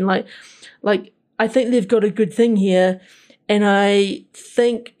point again. Like I think they've got a good thing here. And I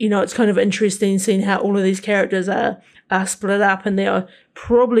think, it's kind of interesting seeing how all of these characters are split up, and they are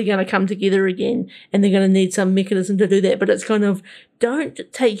probably going to come together again, and they're going to need some mechanism to do that. But it's kind of, don't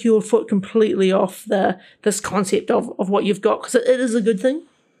take your foot completely off this concept of what you've got, because it is a good thing.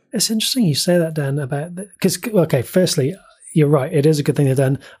 It's interesting you say that, Dan, about because firstly, you're right, it is a good thing they've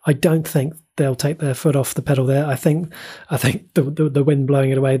done. I don't think they'll take their foot off the pedal there. I think the wind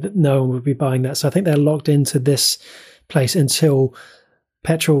blowing it away, that no one would be buying that. So I think they're locked into this place until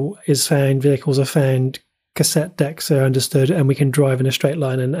petrol is found, vehicles are found, cassette decks are understood, and we can drive in a straight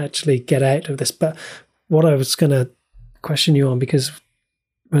line and actually get out of this. But what I was going to question you on, because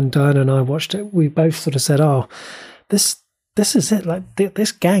when Diana and I watched it, we both sort of said, this is it. Like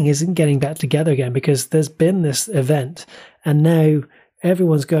this gang isn't getting back together again, because there's been this event and now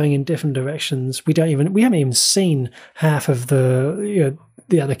everyone's going in different directions. We haven't even seen half of the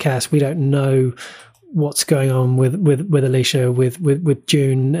other cast. We don't know what's going on with Alicia, with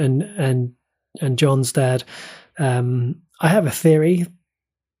June and John's dad. I have a theory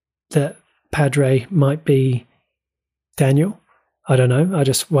that Padre might be Daniel. I don't know. I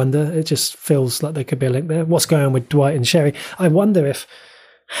just wonder. It just feels like there could be a link there. What's going on with Dwight and Sherry? I wonder if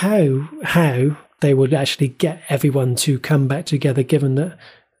how they would actually get everyone to come back together, given that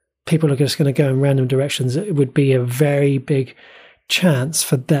people are just going to go in random directions. It would be a very big chance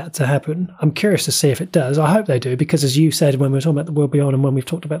for that to happen. I'm curious to see if it does. I hope they do, because as you said, when we were talking about the World Beyond and when we've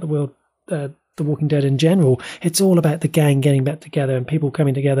talked about the Walking Dead in general, it's all about the gang getting back together and people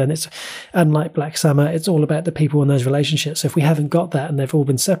coming together. And it's unlike Black Summer, it's all about the people in those relationships. So if we haven't got that and they've all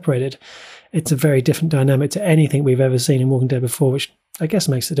been separated, it's a very different dynamic to anything we've ever seen in Walking Dead before, which I guess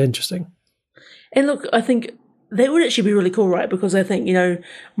makes it interesting. And look, I think that would actually be really cool, right? Because I think,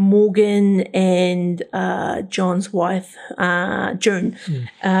 Morgan and John's wife, June,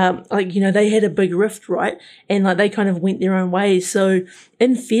 they had a big rift, right? And they kind of went their own ways. So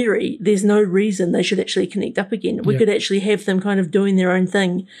in theory, there's no reason they should actually connect up again. We could actually have them kind of doing their own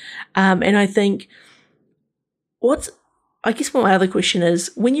thing. And I think I guess my other question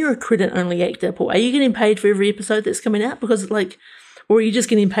is, when you're a credit-only actor, Paul, are you getting paid for every episode that's coming out? Because or are you just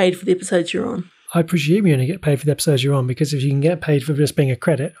getting paid for the episodes you're on? I presume you only get paid for the episodes you're on, because if you can get paid for just being a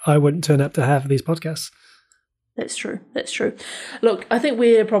credit, I wouldn't turn up to half of these podcasts. That's true. Look, I think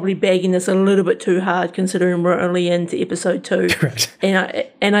we're probably bagging this a little bit too hard, considering we're only into episode 2. Correct.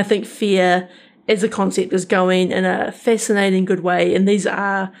 And I think Fear as a concept is going in a fascinating, good way. And these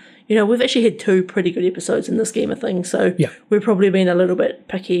are, we've actually had 2 pretty good episodes in the scheme of things. So we've probably been a little bit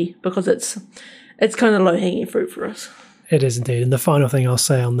picky, because it's kind of low-hanging fruit for us. It is indeed. And the final thing I'll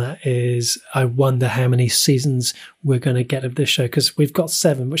say on that is I wonder how many seasons we're going to get of this show, because we've got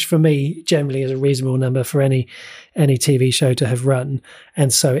 7, which for me generally is a reasonable number for any TV show to have run.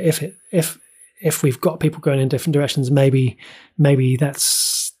 And so if we've got people going in different directions, maybe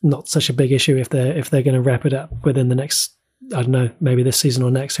that's not such a big issue if they're going to wrap it up within the next, I don't know, maybe this season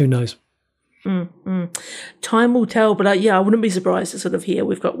or next, who knows. Time will tell, but I wouldn't be surprised to sort of hear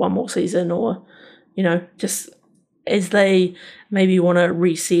we've got one more season, or just as they maybe want to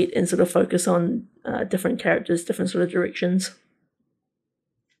reset and sort of focus on different characters, different sort of directions.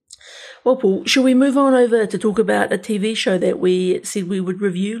 Well, Paul, shall we move on over to talk about a TV show that we said we would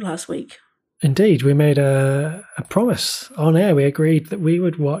review last week? Indeed, we made a promise on air. We agreed that we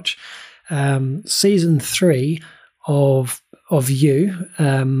would watch season 3 of You,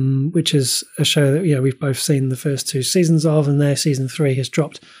 which is a show that we've both seen the first 2 seasons of, and now season 3 has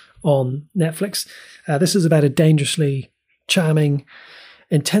dropped on Netflix. This is about a dangerously charming,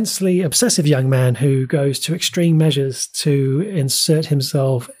 intensely obsessive young man who goes to extreme measures to insert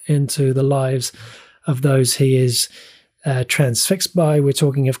himself into the lives of those he is transfixed by. We're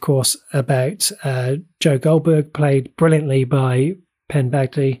talking, of course, about Joe Goldberg, played brilliantly by Penn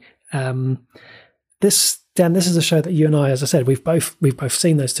Badgley. Dan, this is a show that you and I, as I said, we've both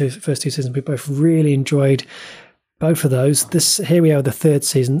seen those first two seasons. We both really enjoyed both of those. Here we are, the third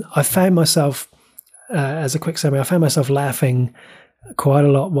season. I found myself, as a quick summary, I found myself laughing quite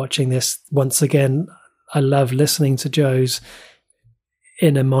a lot watching this. Once again, I love listening to Joe's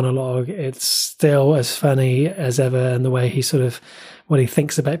inner monologue. It's still as funny as ever, and the way he sort of, what he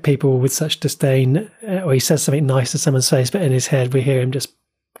thinks about people with such disdain, or he says something nice to someone's face, but in his head we hear him just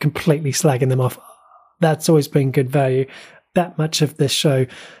completely slagging them off. That's always been good value. That much of this show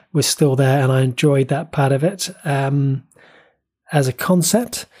was still there, and I enjoyed that part of it. As a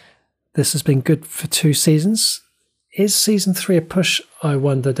concept, this has been good for 2 seasons. Is season 3 a push, I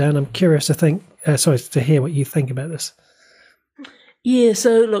wonder, Dan? I'm curious to hear what you think about this. Yeah,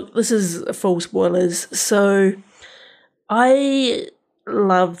 so look, this is full spoilers. So I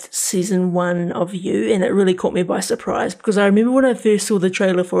loved season 1 of You, and it really caught me by surprise, because I remember when I first saw the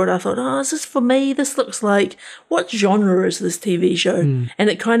trailer for it, I thought, is this for me? This looks like, what genre is this TV show? And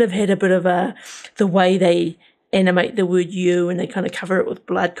it kind of had a bit of the way they animate the word you and they kind of cover it with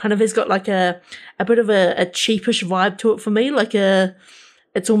blood, kind of has got like a bit of a cheapish vibe to it for me,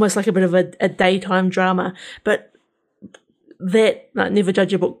 it's almost like a bit of a daytime drama. But that, never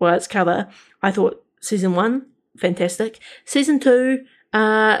judge a book by its cover. I thought season 1, fantastic. Season 2,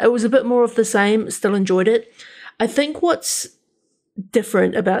 it was a bit more of the same, still enjoyed it. I think what's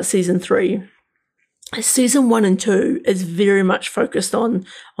different about season 3 is season 1 and 2 is very much focused on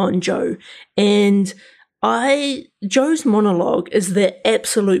Joe. And Joe's monologue is the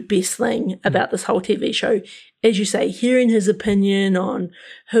absolute best thing about this whole TV show. As you say, hearing his opinion on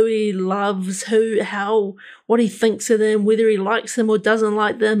who he loves, what he thinks of them, whether he likes them or doesn't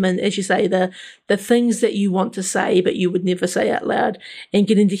like them, and as you say, the things that you want to say but you would never say out loud, and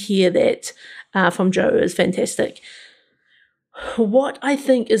getting to hear that from Joe is fantastic. What I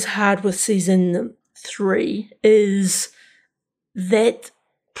think is hard with season 3 is that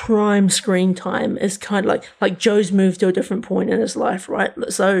prime screen time is kind of like Joe's moved to a different point in his life, right?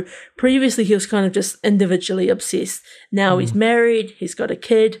 So previously he was kind of just individually obsessed. Now he's married, he's got a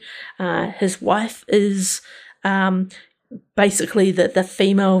kid, his wife is basically the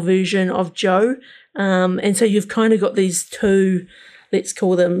female version of Joe, and so you've kind of got these two, let's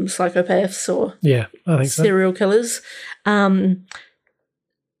call them psychopaths or I think serial killers,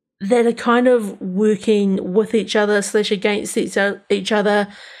 that are kind of working with each other / against each other.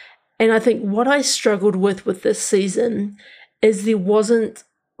 And I think what I struggled with this season is there wasn't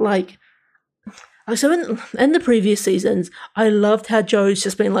so in the previous seasons, I loved how Joe's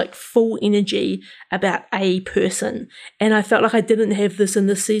just been full energy about a person, and I felt like I didn't have this in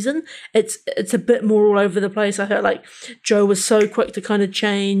this season. It's a bit more all over the place. I felt like Joe was so quick to kind of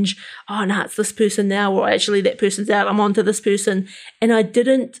change. Oh no, it's this person now, or actually that person's out, I'm on to this person, and I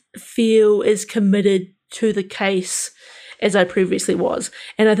didn't feel as committed to the case as I previously was.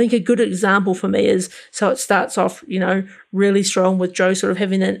 And I think a good example for me is, so it starts off, really strong with Joe sort of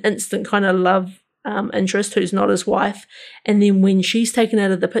having an instant kind of love interest who's not his wife, and then when she's taken out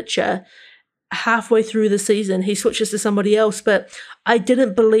of the picture halfway through the season he switches to somebody else. But I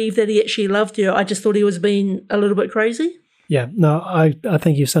didn't believe that he actually loved her. I just thought he was being a little bit crazy. I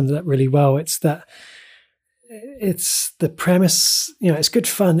think you summed it up really well. It's the premise, it's good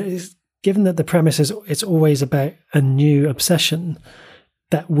fun. Given that the premise is it's always about a new obsession,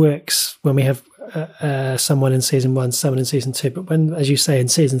 that works when we have someone in season 1, someone in season 2. But when, as you say, in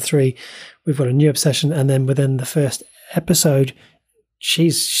season 3, we've got a new obsession, and then within the first episode,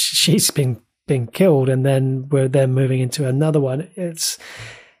 she's been killed, and then we're then moving into another one. It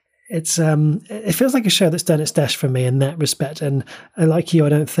feels like a show that's done its dash for me in that respect. And like you, I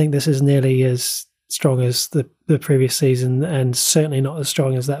don't think this is nearly as strong as the previous season, and certainly not as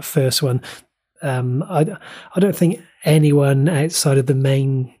strong as that first one. I don't think anyone outside of the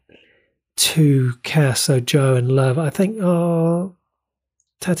main 2 casts, so Joe and Love, I think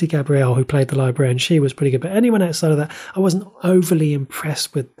Tati Gabrielle, who played the librarian, she was pretty good, but anyone outside of that I wasn't overly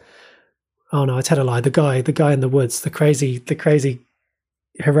impressed with. Oh no, I tell a lie, the guy in the woods, the crazy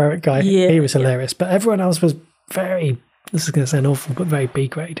heroic guy, he was hilarious, but everyone else was very, this is going to sound awful, but very B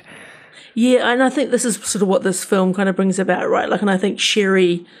grade. Yeah, and I think this is sort of what this film kind of brings about, right? And I think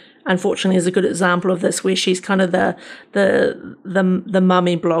Sherry, unfortunately, is a good example of this, where she's kind of the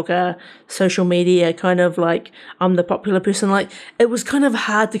mummy blogger, social media, kind of I'm the popular person. It was kind of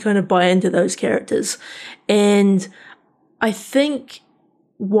hard to kind of buy into those characters. And I think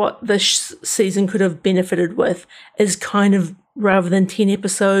what this season could have benefited with is kind of rather than 10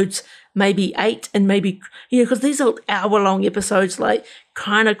 episodes, maybe 8, and maybe, because these are hour-long episodes, like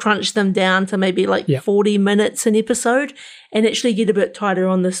kind of crunch them down to maybe like 40 minutes an episode and actually get a bit tighter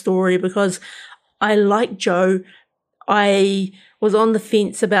on the story, because I like Jo. I was on the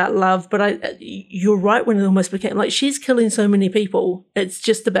fence about Love, but you're right when it almost became like she's killing so many people. It's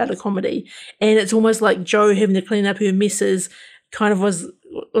just about a comedy. And it's almost like Jo having to clean up her messes kind of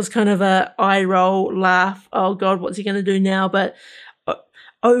was kind of a eye roll, laugh, oh God, what's he going to do now? But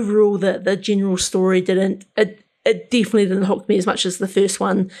overall, the general story it definitely didn't hook me as much as the first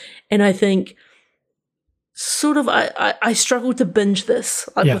one. And I think sort of I struggled to binge this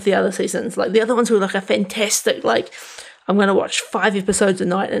with the other seasons. Like the other ones were like a fantastic, like I'm going to watch 5 episodes a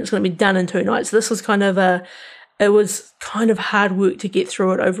night and it's going to be done in 2 nights. This was kind of it was kind of hard work to get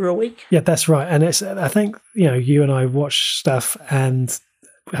through it over a week. Yeah, that's right. And I think, you and I watch stuff and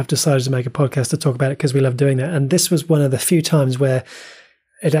have decided to make a podcast to talk about it because we love doing that. And this was one of the few times where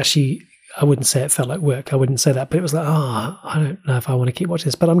it actually, I wouldn't say it felt like work. I wouldn't say that, but it was like, I don't know if I want to keep watching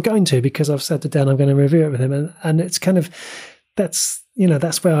this, but I'm going to, because I've sat it down, I'm going to review it with him. And it's kind of, that's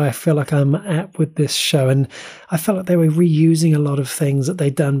where I feel like I'm at with this show. And I felt like they were reusing a lot of things that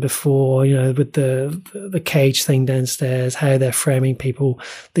they'd done before, with the cage thing downstairs, how they're framing people,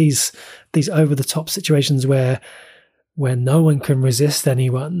 these over the top situations where no one can resist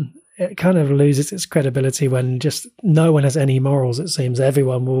anyone. It kind of loses its credibility when just no one has any morals. It seems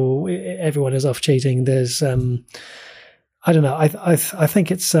everyone is off cheating. There's I don't know. I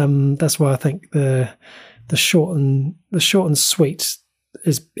think it's that's why I think the short and sweet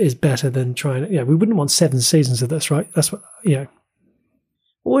is better than trying. We wouldn't want 7 seasons of this, right? That's what.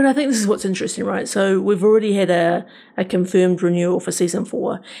 Well, and I think this is what's interesting, right? So we've already had a confirmed renewal for season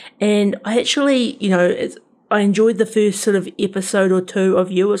 4, and I actually, I enjoyed the first sort of episode or 2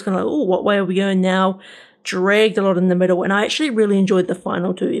 of You. It was kind of like, oh, what way are we going now? Dragged a lot in the middle. And I actually really enjoyed the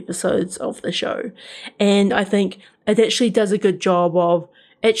final 2 episodes of the show. And I think it actually does a good job of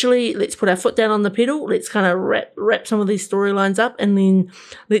actually, let's put our foot down on the pedal. Let's kind of wrap some of these storylines up, and then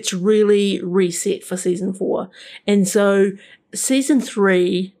let's really reset for season 4. And so season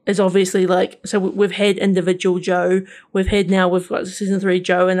 3 is obviously so we've had individual Jo. We've got season 3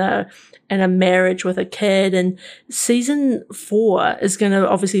 Jo and a marriage with a kid, and season 4 is going to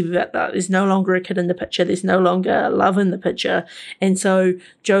obviously be about that. There's no longer a kid in the picture. There's no longer love in the picture. And so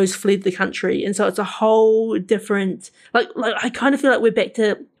Jo's fled the country. And so it's a whole different, like I kind of feel like we're back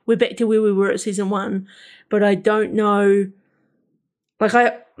to where we were at season 1, but I don't know,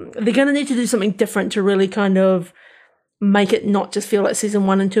 they're going to need to do something different to really kind of make it not just feel like season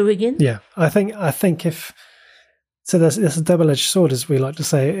 1 and 2 again. Yeah. I think if, so there's a double-edged sword, as we like to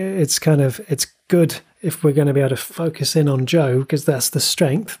say. It's good if we're going to be able to focus in on Jo, because that's the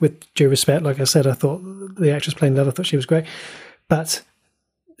strength, with due respect. Like I said, I thought the actress playing Love, I thought she was great. But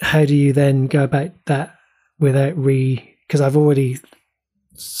how do you then go about that without because I've already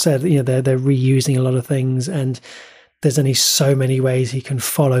said, they're reusing a lot of things, and there's only so many ways he can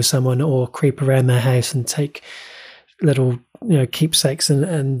follow someone or creep around their house and take little, keepsakes.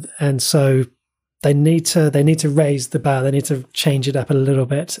 And so They need to raise the bar. They need to change it up a little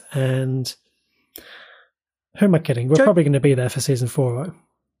bit. And who am I kidding? We're probably going to be there for season 4,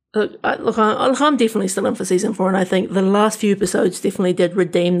 right? I'm definitely still in for season 4, and I think the last few episodes definitely did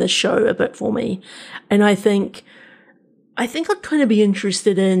redeem the show a bit for me. And I think I'd kind of be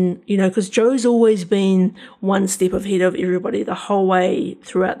interested in, because Jo's always been one step ahead of everybody the whole way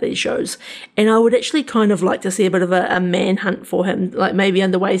throughout these shows. And I would actually kind of like to see a bit of a manhunt for him, like maybe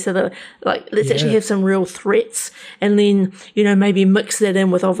underway, so that, let's actually have some real threats. And then, maybe mix that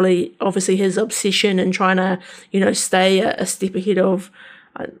in with obviously his obsession and trying to, stay a step ahead of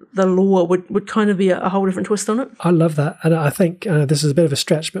the law would kind of be a whole different twist on it. I love that. And I think this is a bit of a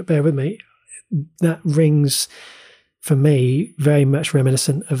stretch, but bear with me. That rings, for me, very much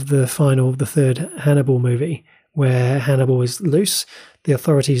reminiscent of the final of the 3rd Hannibal movie, where Hannibal is loose, the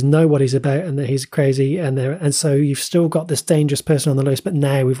authorities know what he's about and that he's crazy, and so you've still got this dangerous person on the loose, but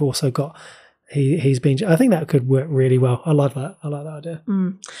now we've also got he's been. I think that could work really well. I like that idea.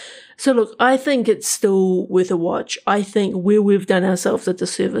 So look, I think it's still worth a watch. I think where we've done ourselves a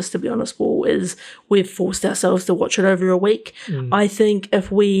disservice, to be honest, Paul, is we've forced ourselves to watch it over a week. I think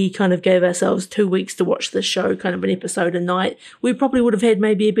if we kind of gave ourselves 2 weeks to watch this show, kind of an episode a night, we probably would have had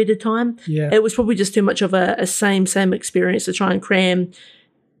maybe a better time. Yeah. It was probably just too much of a same experience to try and cram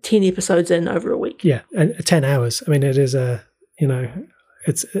 10 episodes in over a week. Yeah, and 10 hours. I mean, it is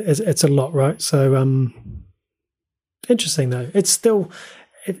it's a lot, right? So interesting though. It's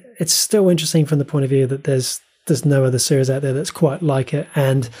still interesting from the point of view that there's no other series out there that's quite like it.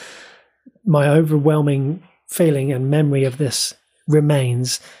 And my overwhelming feeling and memory of this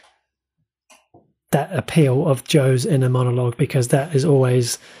remains that appeal of Joe's inner monologue, because that is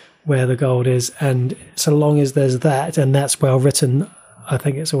always where the gold is. And so long as there's that and that's well written, I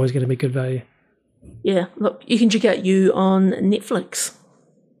think it's always going to be good value. Yeah, look, you can check out You on Netflix.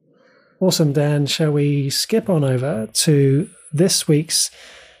 Awesome, Dan. Shall we skip on over to this week's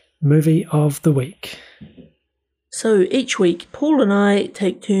movie of the week? So each week, Paul and I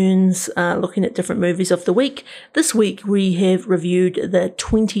take turns looking at different movies of the week. This week, we have reviewed the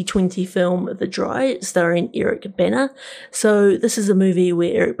 2020 film The Dry, starring Eric Bana. So this is a movie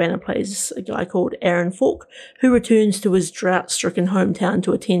where Eric Bana plays a guy called Aaron Falk, who returns to his drought-stricken hometown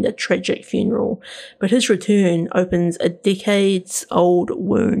to attend a tragic funeral. But his return opens a decades-old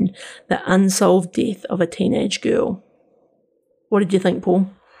wound, the unsolved death of a teenage girl. What did you think,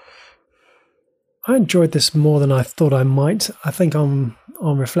 Paul? I enjoyed this more than I thought I might. I think on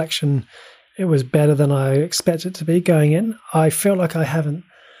reflection, it was better than I expected it to be going in. I feel like I haven't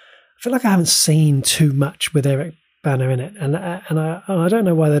seen too much with Eric Bana in it, and I don't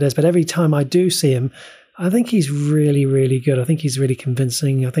know why that is. But every time I do see him, I think he's really, really good. I think he's really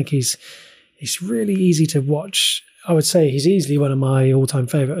convincing. I think he's really easy to watch. I would say he's easily one of my all-time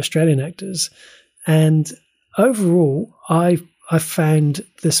favorite Australian actors. And overall, I found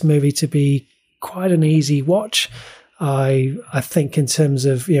this movie to be quite an easy watch. I think in terms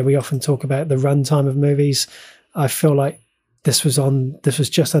of, we often talk about the runtime of movies. I feel like this was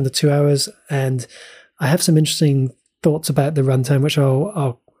just under 2 hours, and I have some interesting thoughts about the runtime, which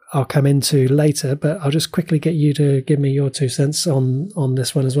I'll come into later. But I'll just quickly get you to give me your 2 cents on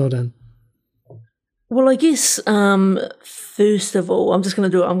this one as well, Dan. Well, I guess first of all, I'm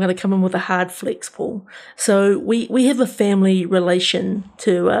going to come in with a hard flex, Paul. So we have a family relation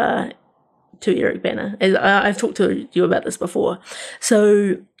to Eric Bana. I've talked to you about this before.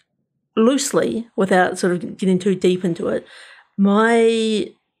 So loosely, without sort of getting too deep into it,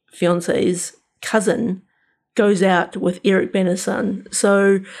 my fiance's cousin goes out with Eric Bana's son.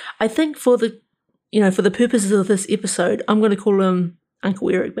 So I think for the purposes of this episode, I'm going to call him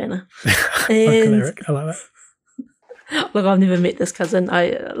Uncle Eric Bana. Uncle Eric, I like that. Look, I've never met this cousin. I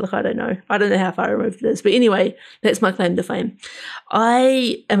don't know. I don't know how far removed it is. But anyway, that's my claim to fame.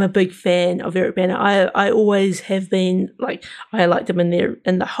 I am a big fan of Eric Bana. I always have been. Like, I liked him in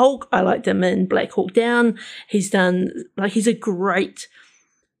the Hulk. I liked him in Black Hawk Down. He was great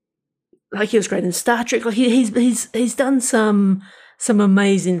in Star Trek. Like he's done some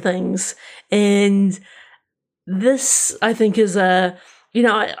amazing things. And this, I think, is I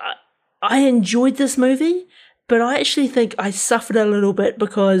enjoyed this movie. But I actually think I suffered a little bit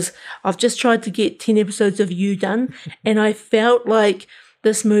because I've just tried to get 10 episodes of You done, and I felt like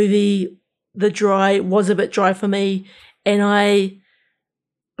this movie, The Dry, was a bit dry for me. And I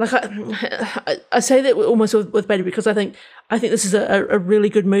say that almost with Betty because I think this is a really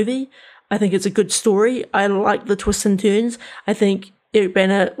good movie. I think it's a good story. I like the twists and turns. I think Eric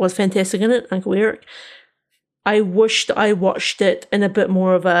Bana was fantastic in it, Uncle Eric. I wished I watched it in a bit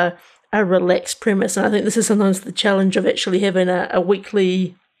more of a relaxed premise, and I think this is sometimes the challenge of actually having a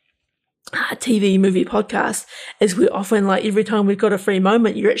weekly TV movie podcast, is we often, like, every time we've got a free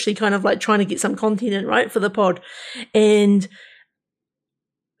moment, you're actually kind of like trying to get some content in, right, for the pod. And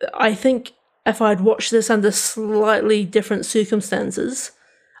I think if I'd watched this under slightly different circumstances,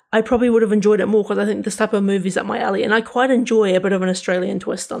 I probably would have enjoyed it more, because I think this type of movie's up my alley, and I quite enjoy a bit of an Australian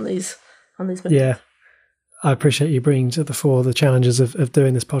twist on these movies. Yeah. I appreciate you bringing to the fore the challenges of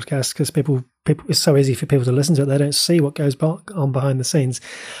doing this podcast, because people it's so easy for people to listen to it. They don't see what goes on behind the scenes.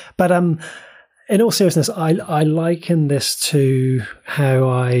 But in all seriousness, I liken this to how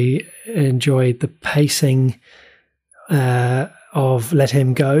I enjoyed the pacing of Let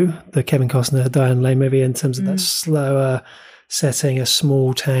Him Go, the Kevin Costner, Diane Lane movie, in terms of that slower setting, a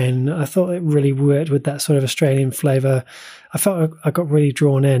small town. I thought it really worked with that sort of Australian flavour. I felt I got really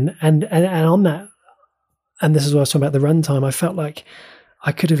drawn in. And on that, and this is what I was talking about, the runtime, I felt like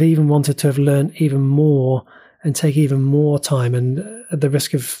I could have even wanted to have learned even more and take even more time. And at the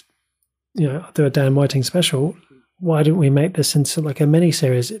risk of, do a Dan Whiting special, why didn't we make this into like a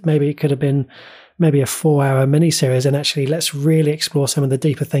mini-series? Maybe it could have been maybe a 4-hour mini-series, and actually let's really explore some of the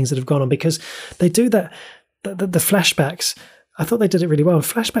deeper things that have gone on, because they do that, the flashbacks. I thought they did it really well.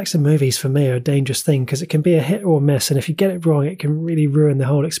 Flashbacks in movies, for me, are a dangerous thing, because it can be a hit or miss, and if you get it wrong, it can really ruin the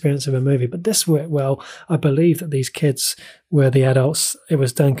whole experience of a movie. But this worked well. I believe that these kids were the adults. It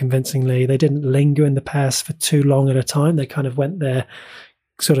was done convincingly. They didn't linger in the past for too long at a time. They kind of went there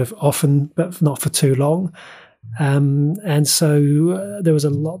sort of often, but not for too long. And so there was a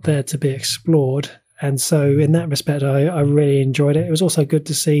lot there to be explored. And so in that respect, I really enjoyed it. It was also good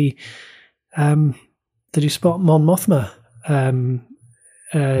to see did you spot Mon Mothma?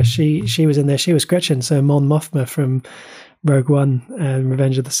 She was in there. She was Gretchen, so Mon Mothma from Rogue One and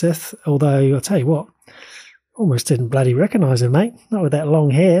Revenge of the Sith. Although I'll tell you what, almost didn't bloody recognise her, mate. Not with that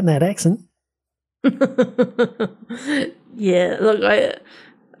long hair and that accent. Yeah, look,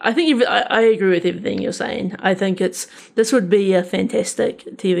 I think I agree with everything you're saying. I think this would be a fantastic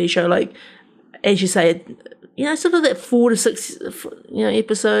TV show. Like, as you say, sort of that 4 to 6,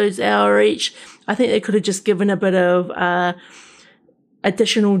 episodes, hour each. I think they could have just given a bit of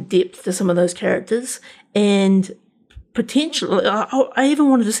additional depth to some of those characters, and potentially, I even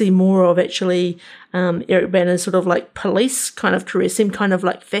wanted to see more of actually Eric Bana's sort of like police kind of career. Seemed kind of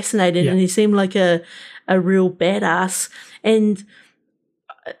like fascinating, and he seemed like a real badass. And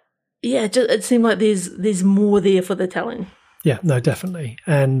it seemed like there's more there for the telling. Yeah, no, definitely.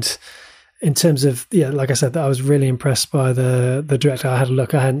 And in terms of, like I said, I was really impressed by the director. I had a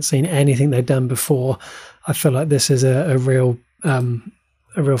look. I hadn't seen anything they'd done before. I feel like this is a real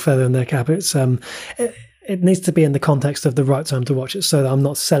feather in their cap. It's it needs to be in the context of the right time to watch it, so that I'm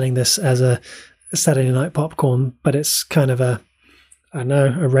not selling this as a Saturday night popcorn, but it's kind of a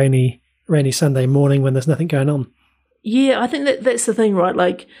rainy Sunday morning when there's nothing going on. Yeah, I think that's the thing, right?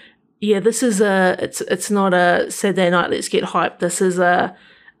 Like, this is it's not a Saturday night, let's get hyped. This is a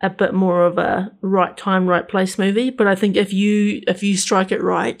bit more of a right time, right place movie. But I think if you strike it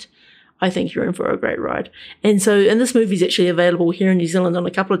right, I think you're in for a great ride. And this movie is actually available here in New Zealand on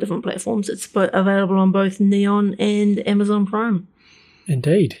a couple of different platforms. It's available on both Neon and Amazon Prime.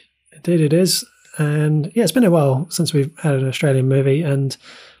 Indeed it is. And it's been a while since we've had an Australian movie, and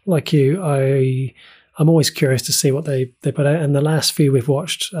like you, I'm always curious to see what they put out. And the last few we've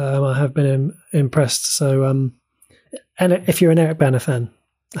watched, I have been impressed. So, and if you're an Eric Bana fan,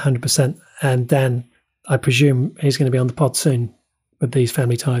 100%, and Dan, I presume he's going to be on the pod soon with these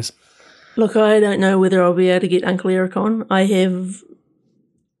family ties. Look, I don't know whether I'll be able to get Uncle Eric on. I have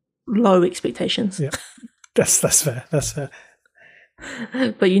low expectations. Yeah, that's fair. That's fair.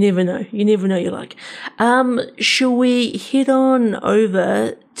 But you never know. You never know your luck. Shall we head on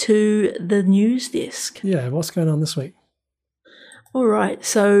over to the news desk? Yeah, what's going on this week? All right,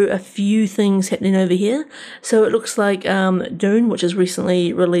 so a few things happening over here. So it looks like Dune, which is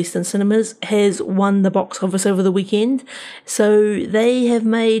recently released in cinemas, has won the box office over the weekend. So they have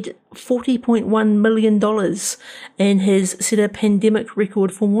made $40.1 million and has set a pandemic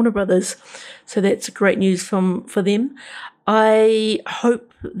record for Warner Brothers. So that's great news for them. I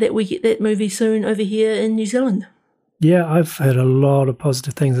hope that we get that movie soon over here in New Zealand. Yeah, I've heard a lot of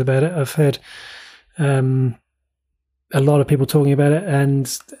positive things about it. I've heard a lot of people talking about it, and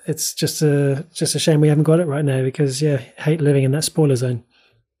it's just a shame we haven't got it right now, because hate living in that spoiler zone.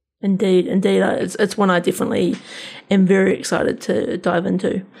 Indeed. It's one I definitely am very excited to dive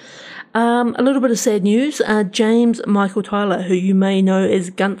into. A little bit of sad news. James Michael Tyler, who you may know as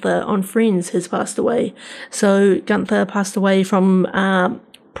Gunther on Friends, has passed away. So Gunther passed away from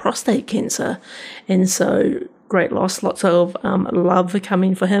prostate cancer, and so great loss. Lots of love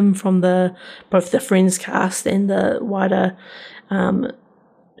coming for him from both the Friends cast and the wider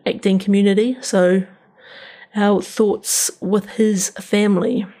acting community. So our thoughts with his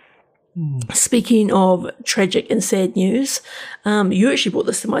family. Speaking of tragic and sad news, you actually brought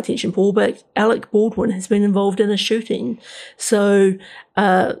this to my attention, Paul, but Alec Baldwin has been involved in a shooting. So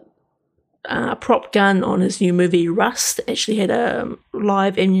a prop gun on his new movie Rust actually had a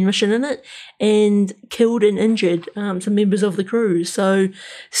live ammunition in it and killed and injured some members of the crew. So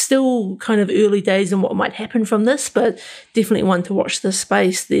still kind of early days in what might happen from this, but definitely one to watch this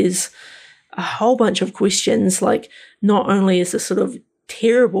space. There's a whole bunch of questions, like not only is this sort of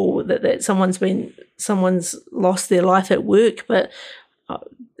terrible that someone's lost their life at work, but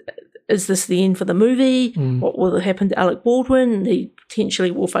is this the end for the movie? What will happen to Alec Baldwin? He potentially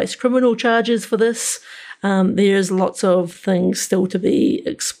will face criminal charges for this. There's lots of things still to be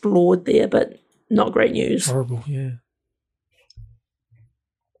explored there, but not great news. Horrible, yeah.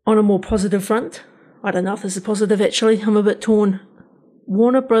 On a more positive front, I don't know if this is positive actually, I'm a bit torn.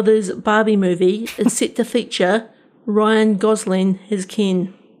 Warner Brothers' Barbie movie is set to feature Ryan Gosling as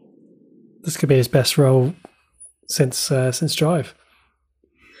Ken. This could be his best role since Drive.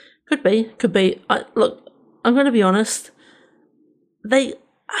 Could be. Look, I'm going to be honest. I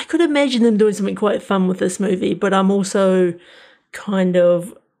could imagine them doing something quite fun with this movie, but I'm also kind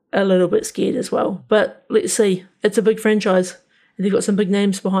of a little bit scared as well. But let's see. It's a big franchise, and they've got some big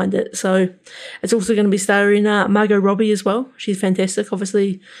names behind it. So it's also going to be starring Margot Robbie as well. She's fantastic.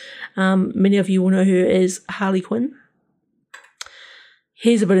 Obviously, many of you will know her as Harley Quinn.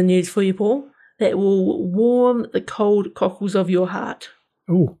 Here's a bit of news for you, Paul, that will warm the cold cockles of your heart.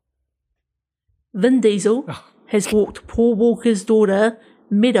 Ooh. Vin Diesel has walked Paul Walker's daughter,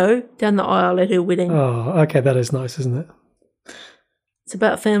 Meadow, down the aisle at her wedding. Oh, okay, that is nice, isn't it? It's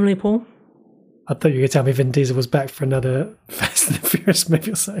about family, Paul. I thought you were going to tell me Vin Diesel was back for another Fast and the Furious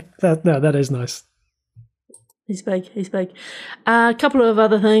movie or something. That is nice. He's big. A couple of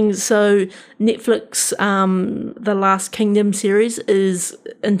other things. So Netflix, The Last Kingdom series is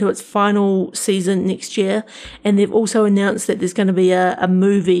into its final season next year. And they've also announced that there's going to be a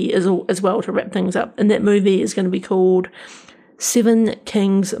movie as well to wrap things up. And that movie is going to be called Seven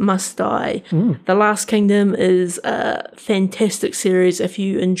Kings Must Die. The Last Kingdom is a fantastic series if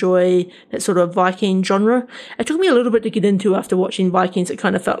you enjoy that sort of Viking genre. It took me a little bit to get into after watching Vikings. It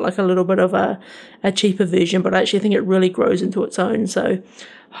kind of felt like a little bit of a cheaper version, but I actually think it really grows into its own. So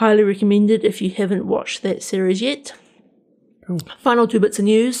highly recommended if you haven't watched that series yet. Cool. Final 2 bits of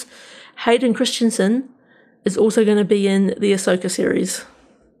news. Hayden Christensen is also going to be in the Ahsoka series.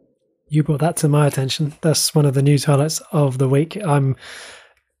 You brought that to my attention. That's one of the news highlights of the week.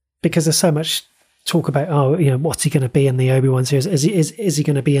 Because there's so much talk about, what's he going to be in the Obi-Wan series? Is he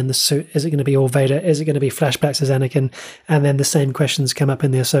going to be in the suit? Is it going to be all Vader? Is it going to be flashbacks as Anakin? And then the same questions come up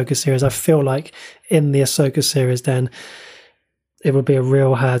in the Ahsoka series. I feel like in the Ahsoka series, Dan, it would be a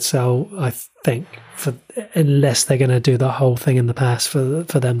real hard sell, I think, unless they're going to do the whole thing in the past for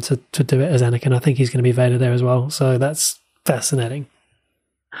them to do it as Anakin. I think he's going to be Vader there as well. So that's fascinating.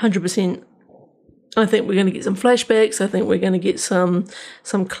 100%. I think we're going to get some flashbacks. I think we're going to get some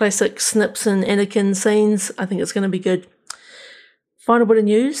classic snips and Anakin scenes. I think it's going to be good. Final bit of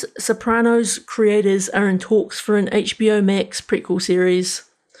news. Sopranos creators are in talks for an HBO Max prequel series.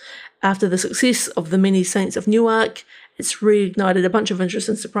 After the success of The Many Saints of Newark, it's reignited a bunch of interest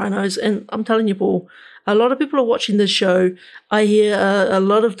in Sopranos. And I'm telling you, Paul, a lot of people are watching this show. I hear a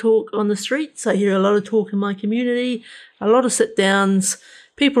lot of talk on the streets. I hear a lot of talk in my community, a lot of sit-downs.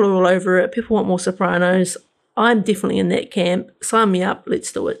 People are all over it. People want more Sopranos. I'm definitely in that camp. Sign me up.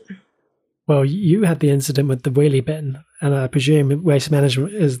 Let's do it. Well, you had the incident with the wheelie bin, and I presume Waste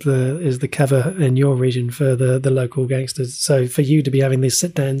Management is the cover in your region for the local gangsters. So for you to be having these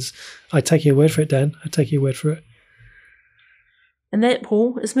sit-downs, I take your word for it, Dan. I take your word for it. And that,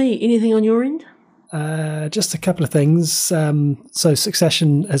 Paul, is me. Anything on your end? Just a couple of things. So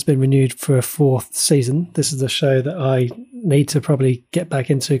Succession has been renewed for a 4th season. This is a show that I need to probably get back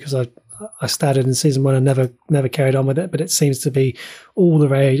into because I started in season 1 and never carried on with it, but it seems to be all the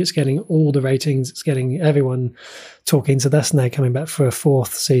rage. It's getting all the ratings. It's getting everyone talking. So that's now coming back for a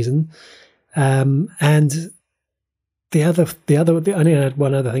 4th season. And I only had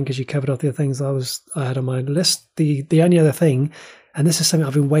one other thing because you covered off the other things I had on my list. The only other thing, and this is something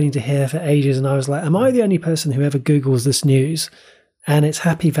I've been waiting to hear for ages, and I was like, am I the only person who ever Googles this news? And it's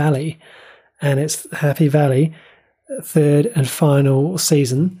Happy Valley. And it's Happy Valley, 3rd and final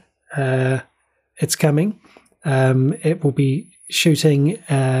season. It's coming. It will be shooting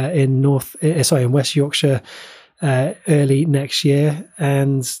in West Yorkshire early next year,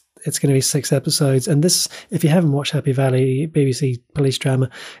 and it's going to be 6 episodes. And this, if you haven't watched Happy Valley, BBC police drama,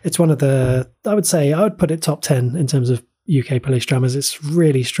 it's one of the, I would put it top 10 in terms of UK police dramas. It's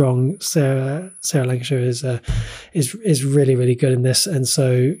really strong. Sarah Lancashire is really, really good in this, and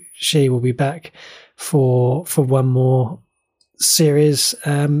so she will be back for one more series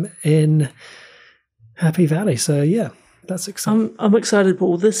in Happy Valley. So yeah, that's exciting. I'm excited,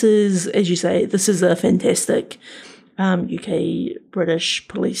 Paul. This is, as you say, this is a fantastic UK British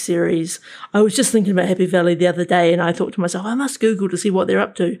police series. I was just thinking about Happy Valley the other day, and I thought to myself, I must Google to see what they're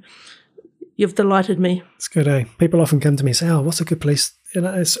up to. You've delighted me. It's good, eh? People often come to me and say, oh, what's a good police? And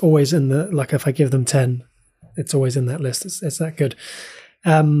it's always in the, like if I give them 10, it's always in that list. It's that good.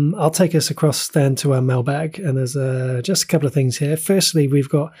 I'll take us across then to our mailbag, and there's just a couple of things here. Firstly, we've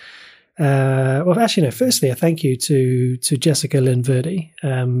got, firstly, a thank you to Jessica Lynn Verdi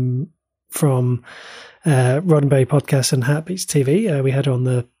from Roddenberry Podcast and Heartbeats TV. We had her on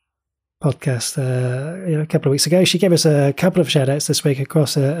the podcast a couple of weeks ago. She gave us a couple of shout outs this week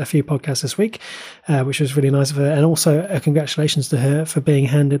across a few podcasts this week, which was really nice of her, and also congratulations to her for being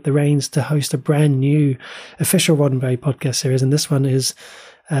handed the reins to host a brand new official Roddenberry podcast series, and this one is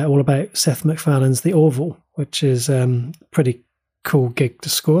all about Seth MacFarlane's The Orville, which is pretty cool gig to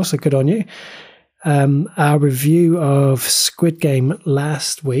score, so good on you. Our review of Squid Game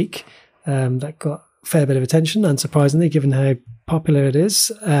last week, that got a fair bit of attention, unsurprisingly, given how popular it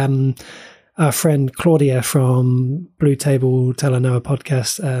is. Our friend Claudia from Blue Table Talanoa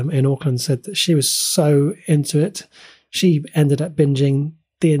podcast in Auckland said that she was so into it, she ended up binging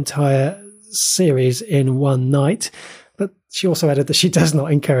the entire series in one night. But She also added that she does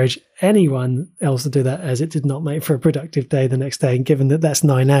not encourage anyone else to do that, as it did not make for a productive day the next day. And given that that's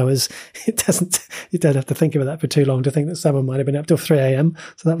 9 hours, you don't have to think about that for too long to think that someone might have been up till 3 a.m.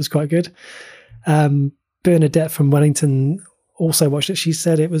 So that was quite good. Bernadette from Wellington also watched it. She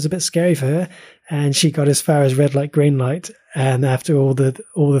said it was a bit scary for her, and she got as far as red light, green light. And after all the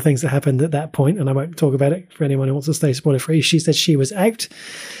things that happened at that point, and I won't talk about it for anyone who wants to stay spoiler free, she said she was out.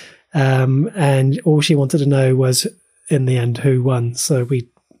 And all she wanted to know was, in the end, who won. So we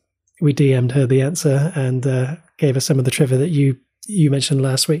DM'd her the answer and gave her some of the trivia that you mentioned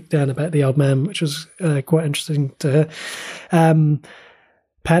last week, Dan, about the old man, which was quite interesting to her.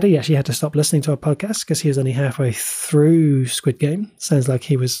 Paddy actually had to stop listening to our podcast because he was only halfway through Squid Game. Sounds like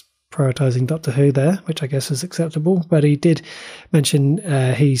he was prioritising Doctor Who there, which I guess is acceptable. But he did mention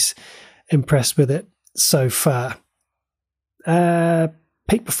he's impressed with it so far.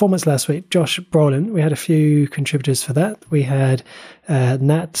 Peak performance last week, Josh Brolin. We had a few contributors for that. We had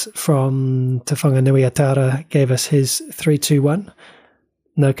Nat from Te Whanganui Atara gave us his 3-2-1,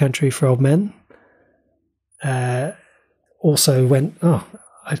 No Country for Old Men. Also went,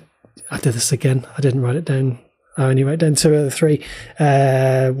 I did this again. I didn't write it down. I only wrote down 2 out of the 3.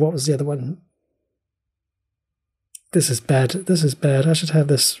 What was the other one? This is bad. I should have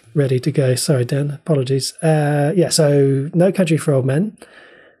this ready to go. Sorry, Dan. Apologies. So No Country for Old Men.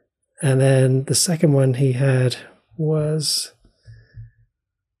 And then the second one he had was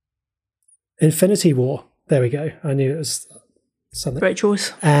Infinity War. There we go. I knew it was something. Great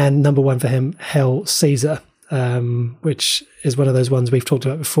choice. And number 1 for him, Hell Caesar, which is one of those ones we've talked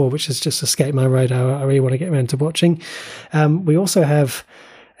about before, which has just escaped my radar. I really want to get around to watching. We also have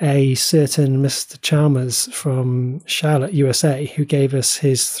a certain Mr. Chalmers from Charlotte, USA, who gave us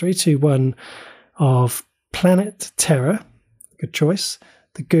his 3-2-1 of Planet Terror. Good choice.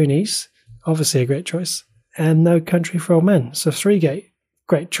 The Goonies, obviously a great choice. And No Country for Old Men. So 3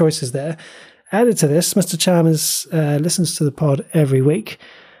 great choices there. Added to this, Mr. Chalmers listens to the pod every week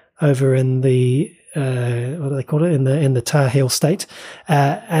over in the what do they call it, in the Tar Heel state,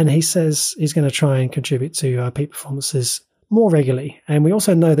 and he says he's going to try and contribute to our peak performances more regularly. And we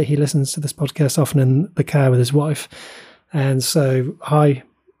also know that he listens to this podcast often in the car with his wife. And so, hi,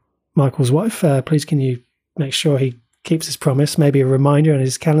 Michael's wife. Please, can you make sure he keeps his promise? Maybe a reminder on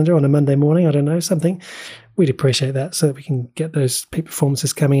his calendar on a Monday morning. I don't know, something. We'd appreciate that so that we can get those peak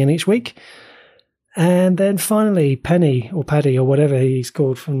performances coming in each week. And then finally, Penny or Paddy or whatever he's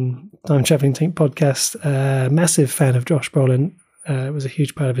called from Time Travelling Team podcast, massive fan of Josh Brolin. It was a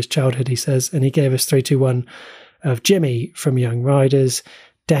huge part of his childhood, he says, and he gave us 3-2-1 of Jimmy from Young Riders,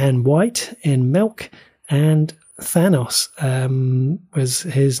 Dan White in Milk, and Thanos was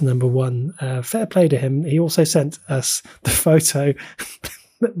his number 1. Fair play to him. He also sent us the photo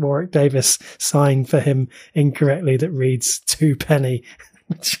that Warwick Davis signed for him incorrectly that reads to Penny,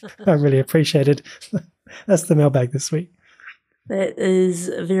 which I really appreciated. That's the mailbag this week. That is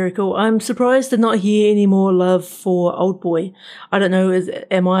very cool. I'm surprised to not hear any more love for Old Boy. I don't know,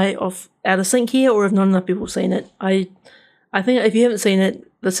 am I out of sync here, or have not enough people seen it? I think if you haven't seen it,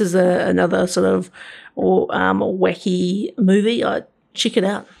 this is another sort of wacky movie. Check it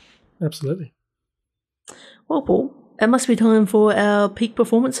out. Absolutely. Well, Paul, it must be time for our peak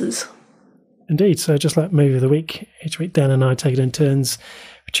performances. Indeed. So just like movie of the week, each week Dan and I take it in turns.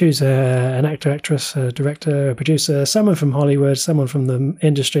 We choose an actor, actress, a director, a producer, someone from Hollywood, someone from the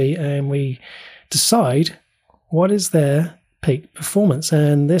industry, and we decide what is their peak performance.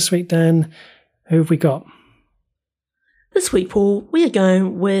 And this week, Dan, who have we got? This week, Paul, we are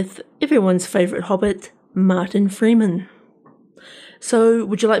going with everyone's favourite Hobbit, Martin Freeman. So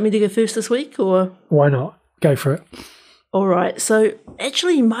would you like me to go first this week, or? Why not? Go for it. All right. So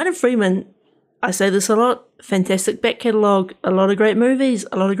actually, Martin Freeman, I say this a lot, fantastic back catalogue, a lot of great movies,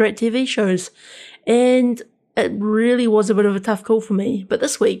 a lot of great TV shows, and it really was a bit of a tough call for me. But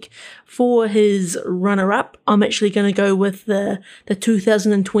this week, for his runner-up, I'm actually going to go with the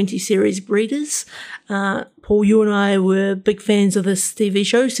 2020 series Breeders. Paul, you and I were big fans of this TV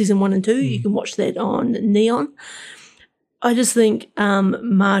show, season 1 and 2. You can watch that on Neon. I just think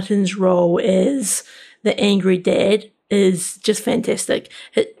Martin's role as the angry dad is just fantastic.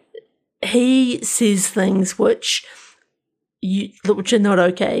 He says things which are not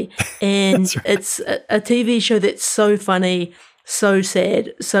okay, and right. It's a TV show that's so funny, so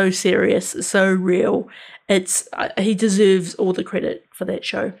sad, so serious, so real. He deserves all the credit for that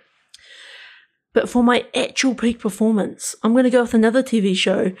show. But for my actual peak performance, I'm going to go with another TV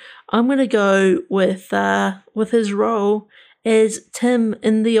show. I'm going to go with his role as Tim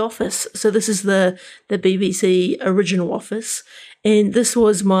in The Office. So this is the BBC original Office, And this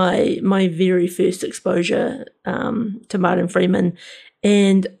was my very first exposure to Martin Freeman,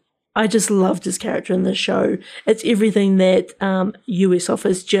 and I just loved his character in this show. It's everything that US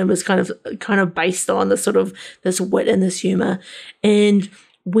Office Jim is kind of based on, this wit and this humor. And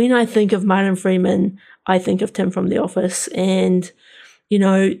when I think of Martin Freeman, I think of Tim from The Office. And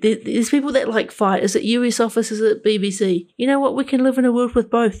there's people that like fight. Is it US Office? Is it BBC? You know what? We can live in a world with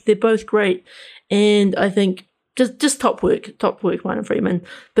both. They're both great. And I think just top work, Martin Freeman.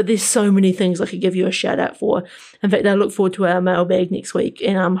 But there's so many things I could give you a shout out for. In fact, I look forward to our mailbag next week,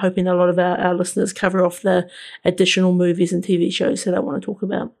 and I'm hoping a lot of our listeners cover off the additional movies and TV shows that I want to talk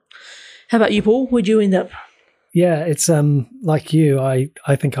about. How about you, Paul? Where'd you end up? Yeah, it's like you. I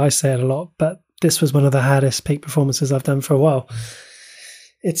think I say it a lot, but this was one of the hardest peak performances I've done for a while.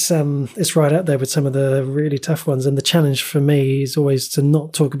 It's right up there with some of the really tough ones, and the challenge for me is always to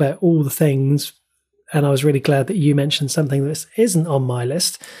not talk about all the things. And I was really glad that you mentioned something that isn't on my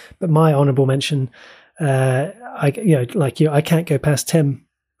list, but my honourable mention. Like you, I can't go past Tim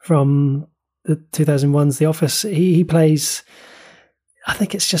from the 2001's The Office. He plays. I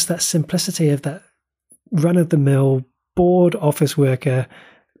think it's just that simplicity of that run-of-the-mill bored office worker,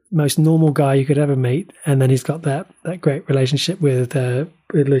 most normal guy you could ever meet, and then he's got that great relationship with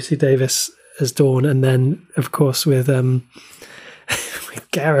Lucy Davis as Dawn, and then of course with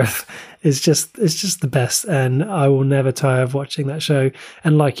Gareth. It's just the best, and I will never tire of watching that show.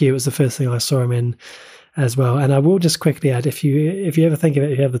 And like you, it was the first thing I saw him in as well. And I will just quickly add, if you ever think of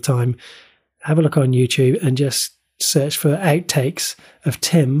it, if you have the time, have a look on YouTube and just search for outtakes of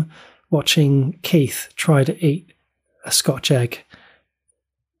Tim watching Keith try to eat a Scotch egg.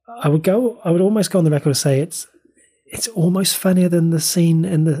 I would almost go on the record and say it's almost funnier than the scene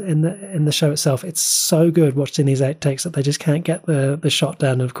in the show itself. It's so good watching these outtakes that they just can't get the shot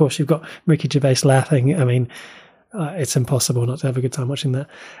down. And of course, you've got Ricky Gervais laughing. I mean, it's impossible not to have a good time watching that.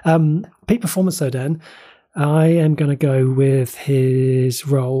 Peak performance though, Dan, I am going to go with his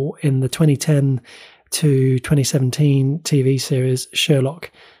role in the 2010 to 2017 TV series Sherlock,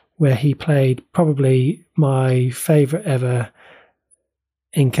 where he played probably my favourite ever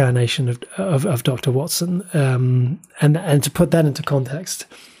incarnation of Dr. Watson, and to put that into context,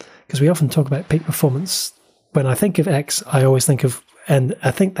 because we often talk about peak performance. When I think of X, I always think of, and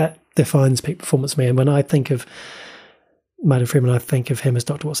I think that defines peak performance for me. And when I think of Martin Freeman, I think of him as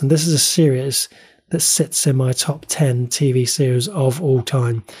Dr. Watson. This is a series that sits in my top 10 TV series of all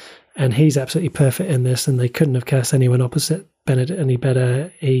time, and he's absolutely perfect in this, and they couldn't have cast anyone opposite Benedict any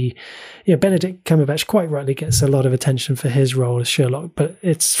better. Benedict Cumberbatch quite rightly gets a lot of attention for his role as Sherlock, but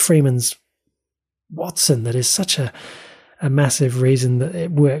it's Freeman's Watson that is such a massive reason that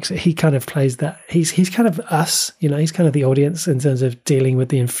it works. He kind of plays that. He's kind of us, he's kind of the audience in terms of dealing with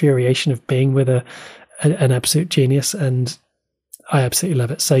the infuriation of being with an absolute genius, and I absolutely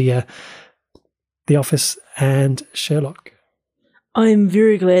love it. So yeah, The Office and Sherlock. I'm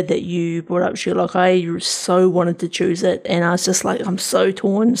very glad that you brought up Sherlock. I so wanted to choose it, and I was just like, I'm so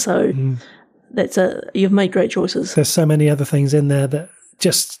torn. So you've made great choices. There's so many other things in there that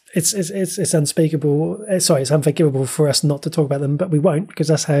just it's unspeakable. Sorry, it's unforgivable for us not to talk about them, but we won't, because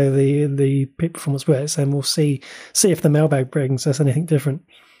that's how the peak performance works, and we'll see if the mailbag brings us anything different.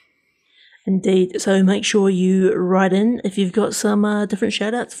 Indeed. So make sure you write in if you've got some different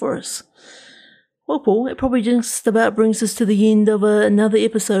shout outs for us. Well, Paul, it probably just about brings us to the end of another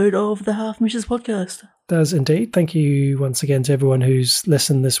episode of the Half Measures podcast. Does indeed. Thank you once again to everyone who's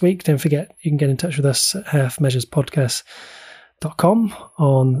listened this week. Don't forget, you can get in touch with us at halfmeasurespodcast.com,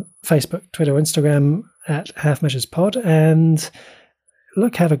 on Facebook, Twitter, Instagram at halfmeasurespod. And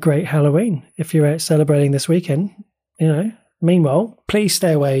look, have a great Halloween if you're out celebrating this weekend. Meanwhile, please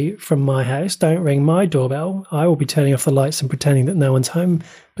stay away from my house. Don't ring my doorbell. I will be turning off the lights and pretending that no one's home,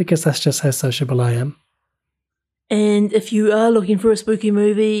 because that's just how sociable I am. And if you are looking for a spooky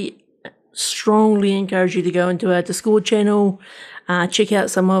movie, strongly encourage you to go into our Discord channel, check out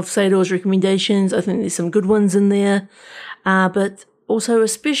some of Sador's recommendations. I think there's some good ones in there. But also a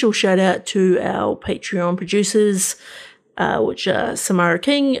special shout out to our Patreon producers, which are Samara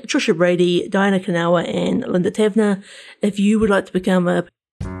King, Trisha Brady, Diana Kanawa, and Linda Tavner. If you would like to become a